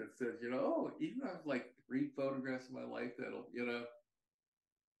part of me that says, oh, even I have like 3 photographs of my life that'll.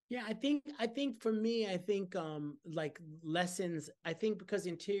 Yeah, I think for me, I think like lessons, I think because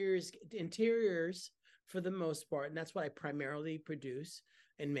interiors for the most part, and that's what I primarily produce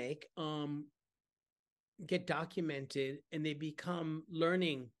and make, get documented, and they become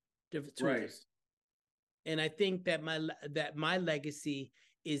learning Right. tools. And I think that my legacy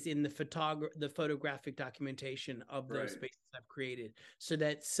is in the photographic documentation of those Right. spaces I've created, so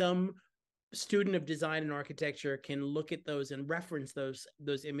that some student of design and architecture can look at those and reference those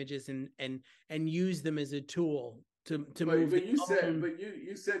images, and use them as a tool to move But their you said own.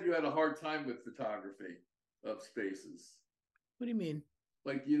 you said you had a hard time with photography of spaces. What do you mean?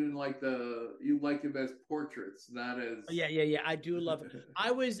 Like you didn't like you like him as portraits, not as. Yeah. I do love.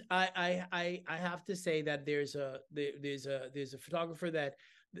 I have to say that there's a photographer that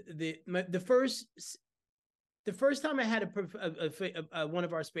the first time I had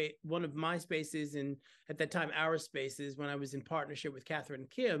one of my spaces, and at that time our spaces, when I was in partnership with Catherine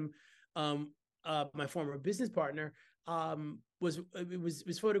Kim, my former business partner, was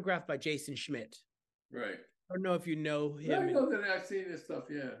photographed by Jason Schmidt. Right. I don't know if you know him. I know that I've seen this stuff.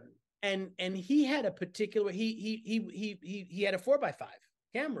 Yeah. And he had a particular he had a 4x5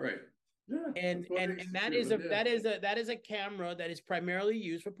 camera. Right. Yeah. And that is a camera that is primarily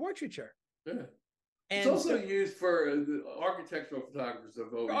used for portraiture. Yeah. It's And also used for the architectural photographers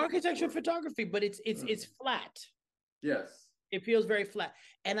of for architecture photography, but it's flat. Yes. It feels very flat,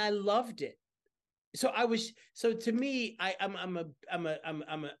 and I loved it. So to me, I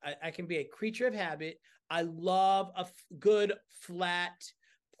can be a creature of habit. I love a good flat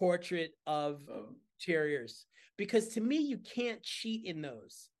portrait of interiors, because to me you can't cheat in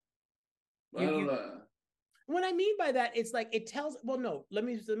those. I don't know. What I mean by that, it's like it tells. Well, no, let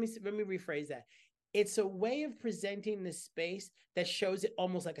me rephrase that. It's a way of presenting the space that shows it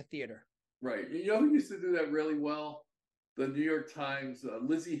almost like a theater. Right. You know who used to do that really well? The New York Times,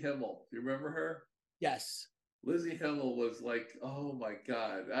 Lizzie Himmel. Do you remember her? Yes. Lizzie Himmel was like, oh my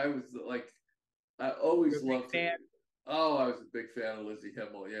God. I always loved her. Oh, I was a big fan of Lizzie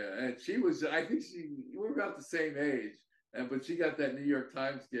Himmel. Yeah. And she was, I think we were about the same age. But she got that New York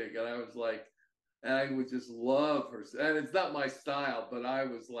Times gig. And I was like, and I would just love her. And it's not my style, but I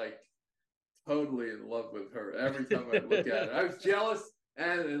was like totally in love with her every time I look at it. I was jealous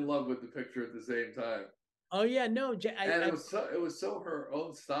and in love with the picture at the same time. Oh yeah, no, it was so her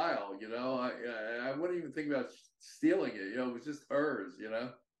own style, you know. I wouldn't even think about stealing it. You know, it was just hers, you know.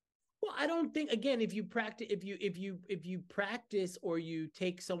 Well, I don't think, again, if you practice or you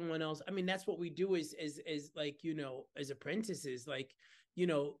take someone else, I mean, that's what we do as like, you know, as apprentices, like, you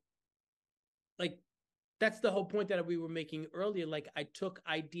know, like that's the whole point that we were making earlier. Like I took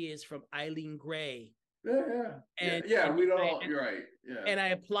ideas from Eileen Gray. Yeah. You're right. Yeah. And I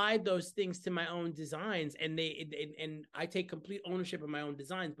applied those things to my own designs, and I take complete ownership of my own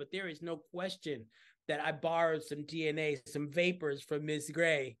designs. But there is no question that I borrowed some DNA, some vapors from Miss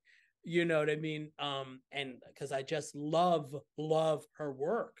Gray. You know what I mean? And because I just love her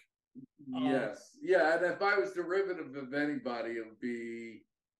work. Yes. Yeah. And if I was derivative of anybody, it would be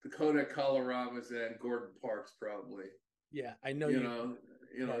the Kodak Coloramas and Gordon Parks, probably. Yeah, I know. You know.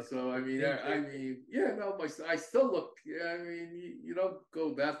 So I mean, yeah. No, I still look. I mean, you don't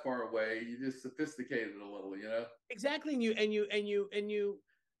go that far away. You just sophisticate it a little, you know. Exactly, and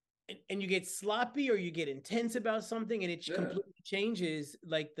you get sloppy or you get intense about something, and it completely changes.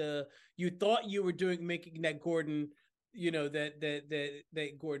 Like you thought you were making that Gordon, you know,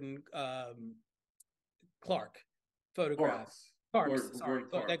 that Gordon Clark photograph. Parks.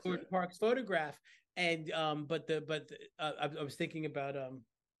 That Gordon Parks photograph. And but I was thinking about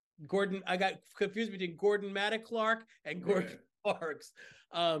Gordon. I got confused between Gordon Maddox Clark and Gordon Parks.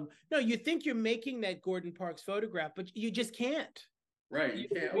 No, you think you're making that Gordon Parks photograph, but you just can't. Right, you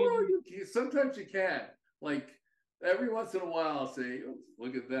can't. Well, sometimes you can. Like every once in a while, I'll say, oh,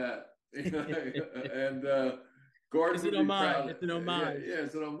 "Look at that," and Gordon. It's an homage. It's an homage. Yeah,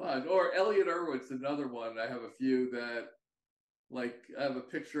 it's an homage. Or Elliot Irwin's another one. I have a few that. Like I have a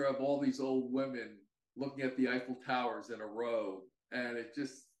picture of all these old women looking at the Eiffel Towers in a row, and it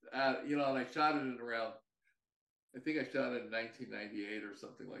just, you know, and I shot it in around, I think I shot it in 1998 or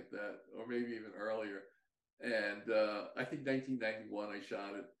something like that, or maybe even earlier. And I think 1991 I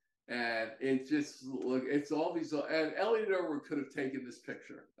shot it, and it just it's all these. And Elliot Irwin could have taken this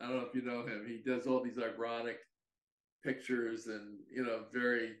picture. I don't know if you know him. He does all these ironic pictures, and you know,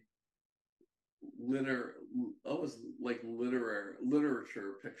 very almost like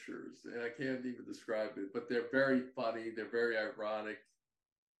literature pictures, and I can't even describe it, but they're very funny, they're very ironic,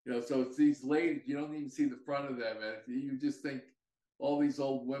 you know. So it's these ladies, you don't even see the front of them, and you just think all these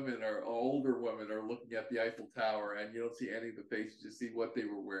older women are looking at the Eiffel Tower, and you don't see any of the faces, you see what they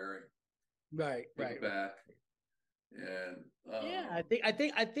were wearing right back. And yeah, I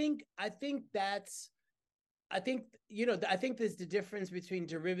think that's, I think, you know, I think there's the difference between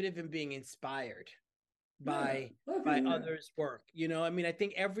derivative and being inspired by others' work. You know, I mean, I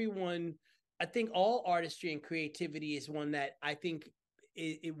think all artistry and creativity is one that I think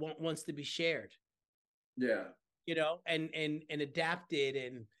it wants to be shared. Yeah. You know, and adapted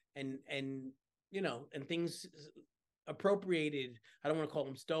and you know, and things appropriated. I don't want to call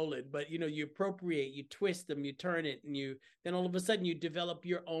them stolen, but you know, you appropriate, you twist them, you turn it, and then all of a sudden you develop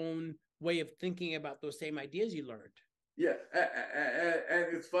your own way of thinking about those same ideas you learned. Yeah, and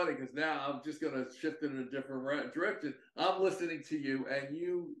it's funny because now I'm just going to shift in a different direction. I'm listening to you, and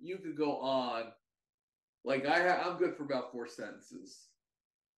you could go on like I'm good for about 4 sentences,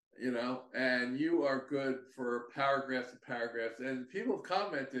 and you are good for paragraphs and paragraphs. And people have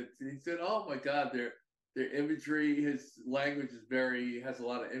commented. He said, "Oh my God, their imagery, his language has a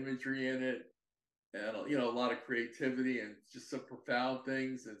lot of imagery in it, and a lot of creativity and just some profound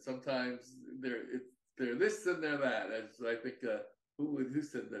things. And sometimes they're this and they're that." As I think, who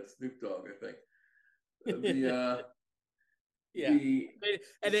said that? Snoop Dogg, I think. The Yeah, the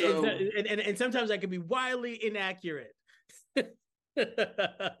and so and sometimes I can be wildly inaccurate.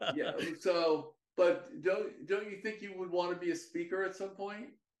 yeah. So, but don't you think you would want to be a speaker at some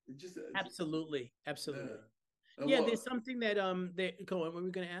point? Just Absolutely, absolutely. and Yeah, what there's something that go on. What were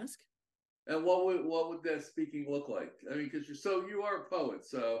we going to ask? and what would that speaking look like? I mean, because you are a poet,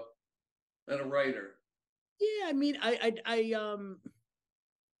 so and a writer. Yeah, I mean,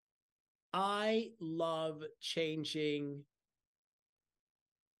 I love changing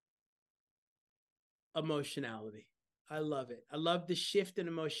emotionality. I love it. I love the shift in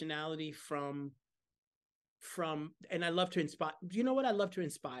emotionality and I love to inspire. Do you know what? I love to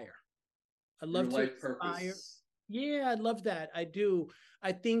inspire. I Your love to life inspire. purpose, Yeah, I love that. I do.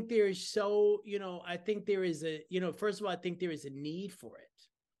 I think there's so, I think there is first of all, I think there is a need for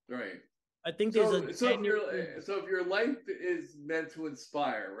it. right? I think there's a So genuine, if your life is meant to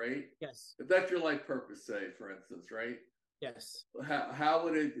inspire, right? yes, If that's your life purpose, say for instance, right? yes. How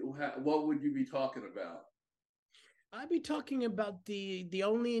would it? What would you be talking about? I'd be talking about the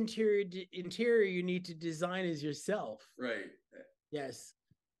only interior you need to design is yourself. Right. Yes.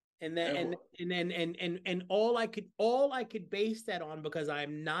 And that And and all I could base that on, because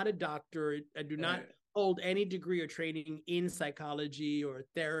I'm not a doctor. I do not right. hold any degree or training in psychology or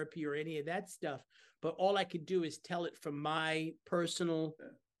therapy or any of that stuff. But all I could do is tell it from my personal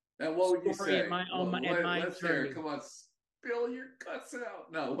And what would you story and say? my own and my Let's hear it. journey. Come on, spill your guts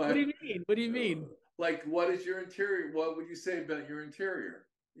out. No, What do what? you mean? What do you mean? Like, what is your interior? What would you say about your interior?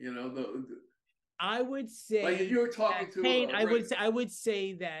 I would Like if say you were that talking to pain. right. I would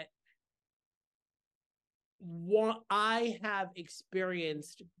say that what I have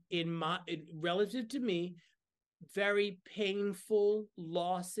experienced relative to me, very painful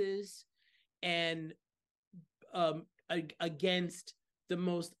losses, and against the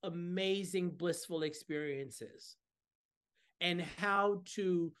most amazing blissful experiences, and how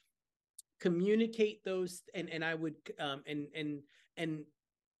to communicate those, and I would and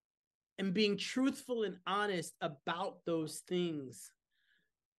and being truthful and honest about those things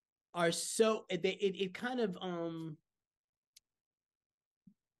are so it kind of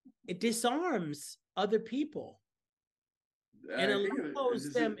it disarms other people and I think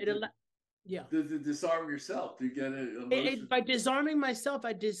allows them yeah. to disarm yourself to get an emotion. By disarming myself,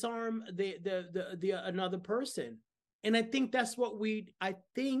 I disarm the another person. And I think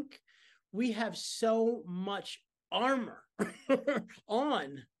we have so much armor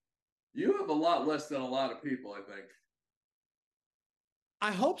on. You have a lot less than a lot of people, I think.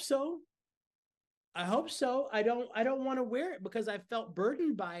 I hope so. I hope so. I don't want to wear it because I felt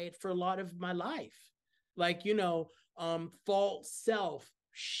burdened by it for a lot of my life. Like, false self,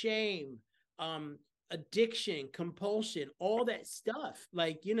 shame, addiction, compulsion, all that stuff.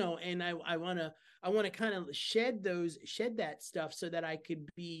 Like, and I want to kind of shed that stuff so that I could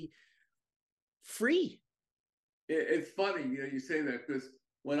be free. It's funny, you say that because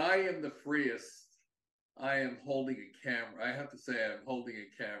when I am the freest, I am holding a camera. I have to say, I'm holding a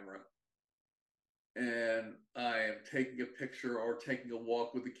camera and I am taking a picture or taking a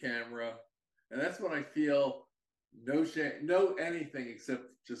walk with the camera. And that's when I feel no shame, no anything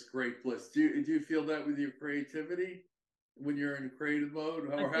except just great bliss. Do you feel that with your creativity when you're in creative mode,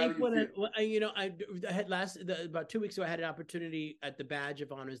 or how do you feel? I had about 2 weeks ago, I had an opportunity at the Badge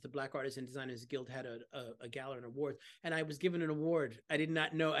of Honors. The Black Artists and Designers Guild had a gala and award, and I was given an award. I did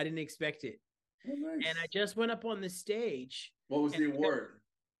not know, I didn't expect it. Oh, nice. And I just went up on the stage. What was the award?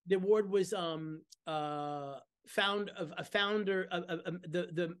 The award was a founder of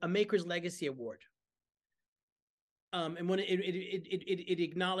the Maker's Legacy Award. And when it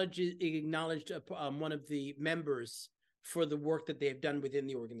acknowledged one of the members for the work that they have done within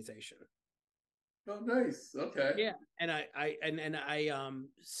the organization. Oh, nice. Okay. Yeah, and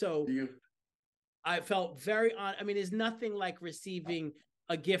so I felt very on. I mean, there's nothing like receiving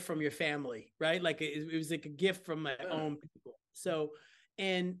a gift from your family, right? Like it was like a gift from my own people. So,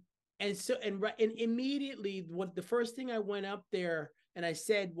 and immediately, the first thing I went up there and I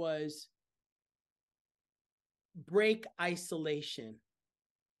said was, break isolation.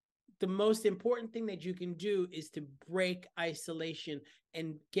 the most important thing that you can do is to break isolation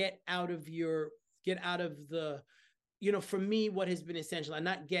and get out of the, for me, what has been essential. I'm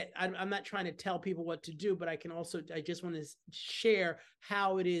not trying to tell people what to do, but I just want to share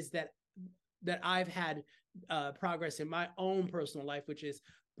how it is that I've had progress in my own personal life, which is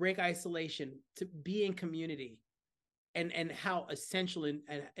break isolation, to be in community, and how essential and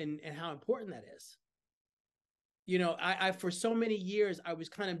how important that is. I for so many years, I was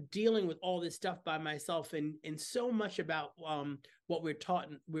kind of dealing with all this stuff by myself, and so much about what we're taught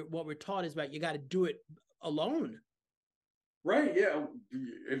is about, you got to do it alone. Right. Yeah.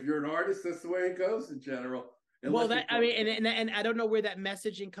 If you're an artist, that's the way it goes in general. Well, and I don't know where that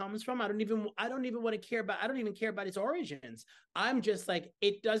messaging comes from. I don't even want to care about. I don't even care about its origins. I'm just like,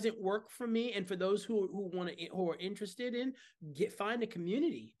 it doesn't work for me. And for those who are interested in, find a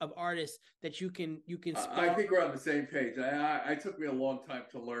community of artists that you can. I think we're on the same page. I took me a long time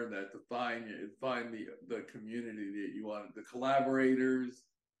to learn that, to find the community that you wanted, the collaborators,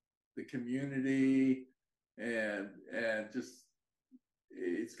 the community, and just.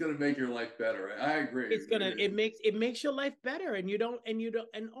 It's going to make your life better. I agree. It makes your life better,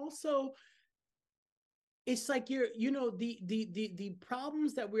 and also it's like the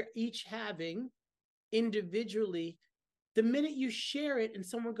problems that we're each having individually, the minute you share it and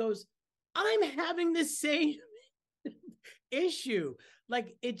someone goes, I'm having the same issue,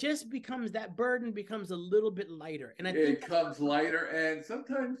 like, it just becomes, that burden becomes a little bit lighter. And it becomes lighter, and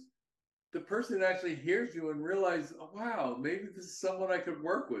sometimes the person actually hears you and realizes, oh, wow, maybe this is someone I could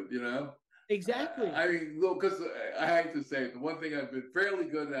work with, Exactly. I mean, because I hate to say it, the one thing I've been fairly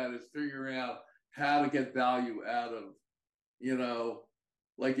good at is figuring out how to get value out of,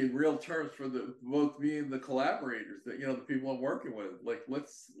 like in real terms for both me and the collaborators, that, the people I'm working with. Like,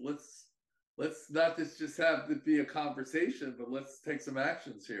 let's not just have it be a conversation, but let's take some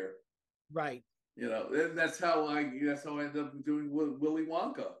actions here. Right. And that's how I ended up doing Willy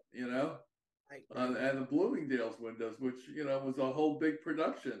Wonka, right. And the Bloomingdale's windows, which was a whole big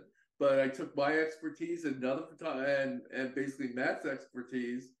production. But I took my expertise and and basically Matt's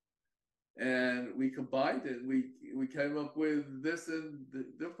expertise, and we combined it. We came up with this, and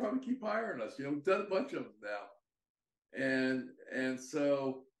they'll probably keep hiring us. We've done a bunch of them now, and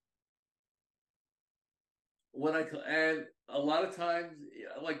so. And a lot of times,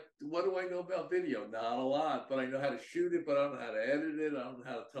 like, what do I know about video? Not a lot, but I know how to shoot it, but I don't know how to edit it. I don't know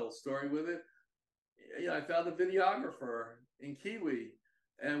how to tell a story with it. I found a videographer in Kiwi,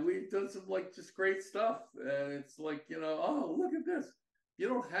 and we've done some just great stuff. And it's like, oh, look at this. You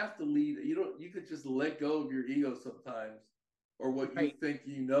don't have to lead. You could just let go of your ego sometimes, or what you think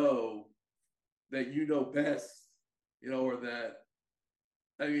that best, or that,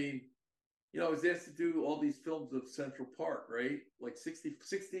 I mean, I was asked to do all these films of Central Park, right? Like 16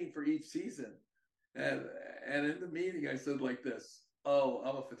 for each season. And in the meeting, I said like this, oh,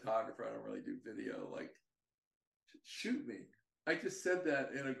 I'm a photographer. I don't really do video. Like, shoot me. I just said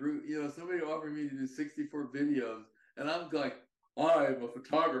that in a group, somebody offered me to do 64 videos. And I'm like, I'm a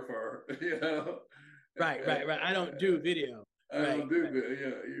photographer, Right. I don't do video. I don't do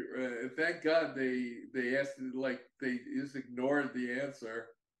video. Thank God they asked, they just ignored the answer.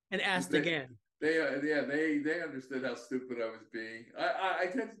 And asked again. They understood how stupid I was being. I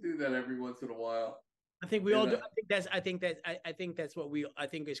tend to do that every once in a while. I think we all do. I think that's what I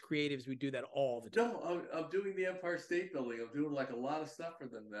think as creatives, we do that all the time. No, I'm doing the Empire State Building. I'm doing like a lot of stuff for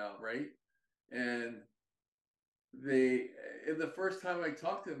them now, right? And the first time I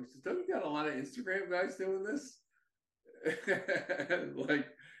talked to them, I said, don't you got a lot of Instagram guys doing this? Like,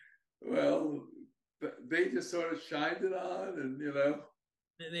 well, they just sort of shined it on, and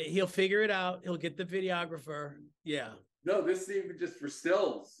he'll figure it out. He'll get the videographer. Yeah. No, this is even just for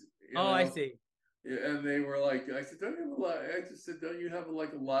stills. I see. Yeah, and they were like, I said, don't you have a lot? I just said, don't you have a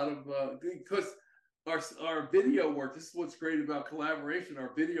lot of because our video work. This is what's great about collaboration.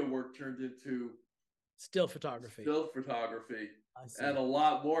 Our video work turned into still photography, and a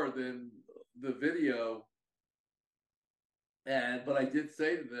lot more than the video. But I did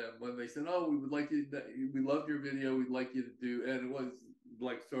say to them when they said, "Oh, we loved your video. We'd like you to do," and it was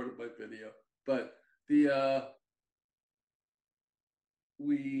like sort of my video, but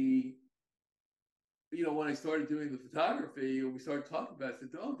when I started doing the photography, we started talking about it, I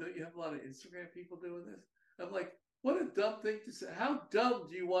said, "Oh, don't you have a lot of Instagram people doing this?" I'm like, "What a dumb thing to say! How dumb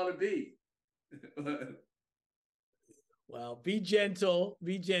do you want to be?" Well, be gentle,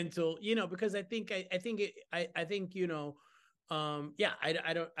 because I think I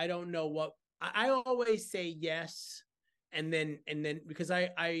don't know what I always say yes, and then because I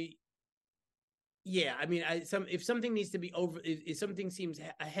yeah, I mean, if something needs to be if something seems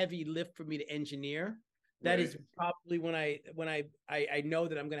a heavy lift for me to engineer, that Right. is probably when I know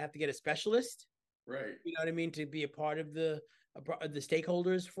that I'm going to have to get a specialist. Right. You know what I mean, to be a part of the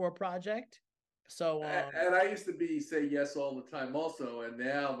stakeholders for a project. So And I used to be say yes all the time also, and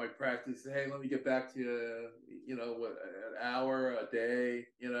now my practice is, hey, let me get back to you, what, an hour, a day,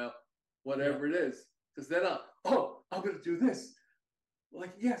 yeah, whatever it is. Because then I'm going to do this.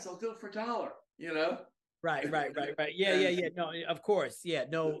 Like, yes, I'll do it for a dollar, right. Yeah, And no, of course, yeah,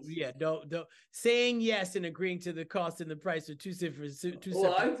 no, yeah, no. Saying yes and agreeing to the cost and the price are two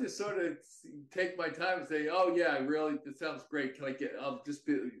well, separate. I just sort of take my time and say, oh yeah, really, this sounds great. Can I get? I'm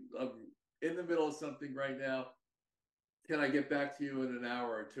in the middle of something right now. Can I get back to you in an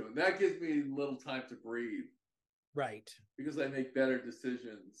hour or two? And that gives me a little time to breathe Right. because I make better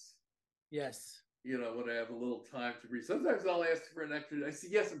decisions. Yes. When I have a little time to breathe. Sometimes I'll ask for an extra. I say,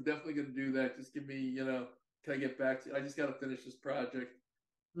 yes, I'm definitely going to do that. Just give me, can I get back to you? I just got to finish this project.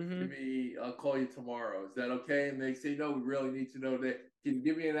 Give Mm-hmm. me, I'll call you tomorrow. Is that okay? And they say, no, we really need to know that. Can you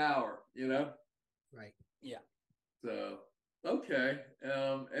give me an hour? Right. Yeah. So, okay.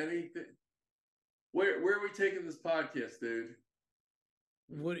 Anything? Where are we taking this podcast, dude?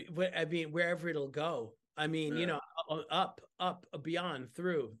 What I mean, wherever it'll go. I mean, Yeah. up, beyond,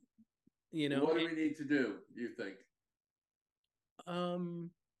 through, What do we need to do? You think?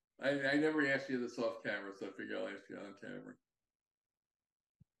 um, I never asked you this off camera, so I figure I'll ask you on camera.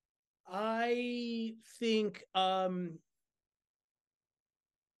 I think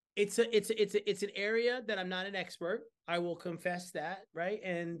it's an area that I'm not an expert. I will confess that, right?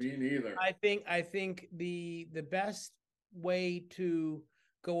 And Me neither. I think the best way to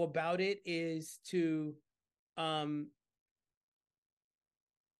go about it is to um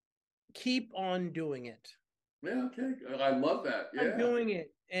keep on doing it. Yeah, okay. I love that. I'm Yeah. doing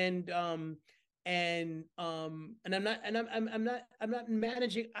it. And I'm not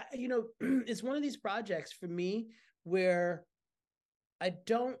managing. It's one of these projects for me where I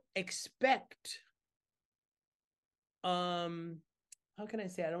don't expect how can I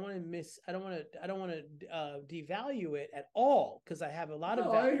say, I don't want to devalue it at all, because I have a lot of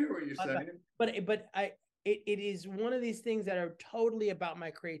No, I value, hear what you're saying. but it is one of these things that are totally about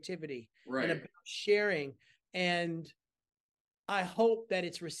my creativity and Right. about sharing. And I hope that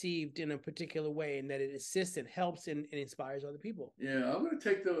it's received in a particular way and that it assists and helps and inspires other people. Yeah, I'm gonna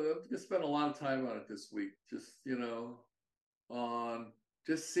spend a lot of time on it this week. Just, on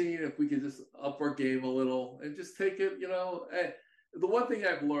just seeing if we could just up our game a little and just take it, and the one thing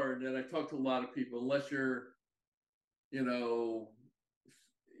I've learned, and I talked to a lot of people, unless you're, you know,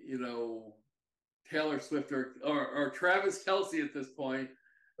 you know, Taylor Swift or Travis Kelce at this point,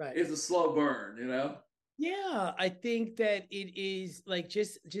 Right. is a slow burn. Yeah, I think that it is like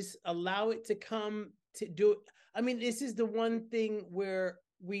just allow it to come to do it. I mean, this is the one thing where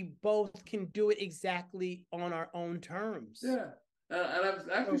we both can do it exactly on our own terms. Yeah. And I'm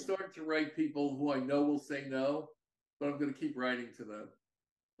actually So, starting to write people who I know will say no, but I'm going to keep writing to them.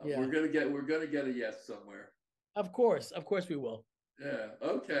 yeah, We're gonna get a yes somewhere. of course we will. Yeah.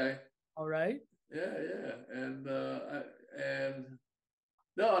 Okay. All right. Yeah. Yeah. And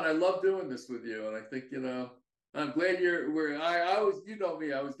no, and I love doing this with you. And I think I'm glad you're. I always,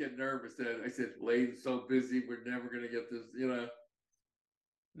 me. I always get nervous that I said Leyden's so busy. We're never gonna get this.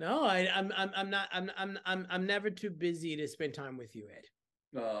 No, I'm not. I'm never too busy to spend time with you, Ed.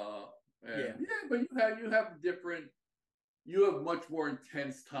 And Yeah. yeah, but you have different. You have much more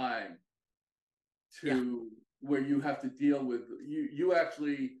intense time Yeah. to where you have to deal with you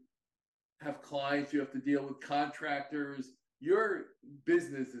actually have clients, you have to deal with contractors. Your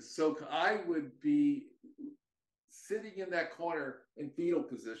business is so I would be sitting in that corner in fetal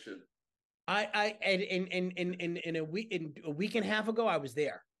position. I in a week and a half ago, I was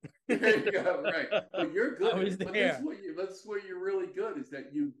there. Yeah, right. But you're I good at was it. But that's there. where you're really good, is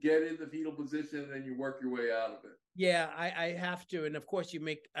that you get in the fetal position and then you work your way out of it. Yeah, I have to, and of course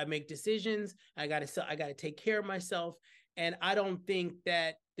I make decisions. I gotta take care of myself, and I don't think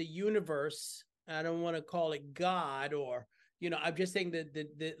that the universe. I don't want to call it God, or I'm just saying that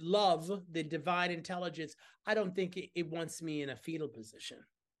the love, the divine intelligence. I don't think it wants me in a fetal position.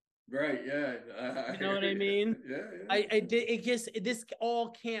 Right, yeah. I You know what hear I you. mean? Yeah, I yeah. did it just this all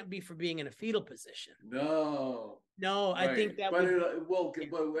can't be for being in a fetal position. No. No, I Right. think that But would be.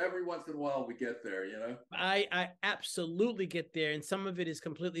 but every once in a while we get there. I absolutely get there, and some of it is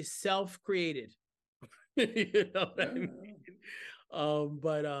completely self-created. You know what I mean? Yeah.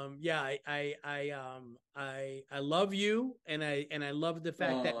 But yeah, I love you, and I love the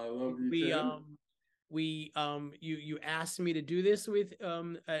fact that Oh, I love you we too. you asked me to do this with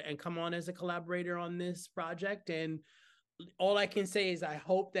and come on as a collaborator on this project, and all I can say is I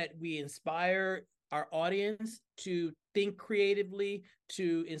hope that we inspire our audience to think creatively,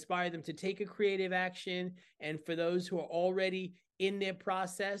 to inspire them to take a creative action, and for those who are already in their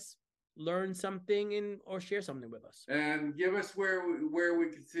process, learn something and or share something with us. And give us where we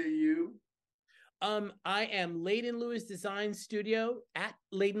can see you. I am Leyden Lewis Design Studio at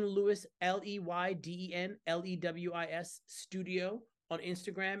Leyden Lewis, LeydenLewis Studio on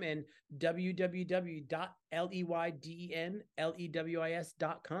Instagram, and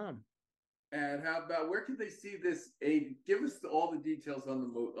www.leydenlewis.com. And how about, where can they see this? Give us all the details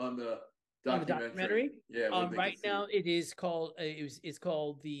on the documentary. Yeah, right now it is called it's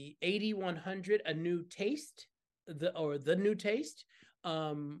called the 8100, a new taste, the new taste.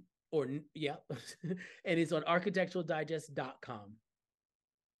 And it's on architecturaldigest.com.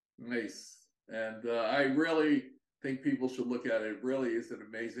 Nice. And I really think people should look at it. It really is an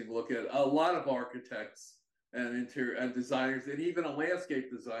amazing look at a lot of architects and interior and designers, and even a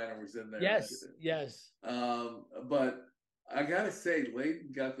landscape designer was in there. Yes. But I gotta say,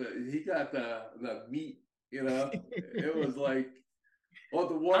 Leyden got the meat. It was like, the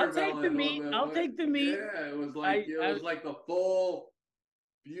watermelon. I'll take the meat. Yeah, it was like like the full,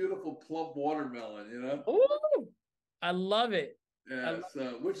 beautiful plump watermelon. Ooh, I love it. Yeah,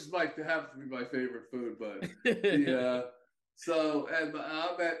 which happens to be my favorite food, but yeah. So, and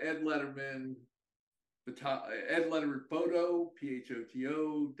I'm at Ed Letterman. Ed Letterman Photo,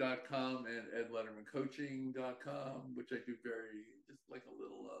 PHOTO.com, and EdLettermanCoaching.com, which I do just like a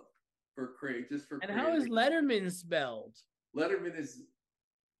little for just for. And how is Letterman spelled? Letterman is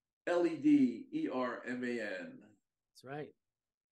LEDERMAN. That's right.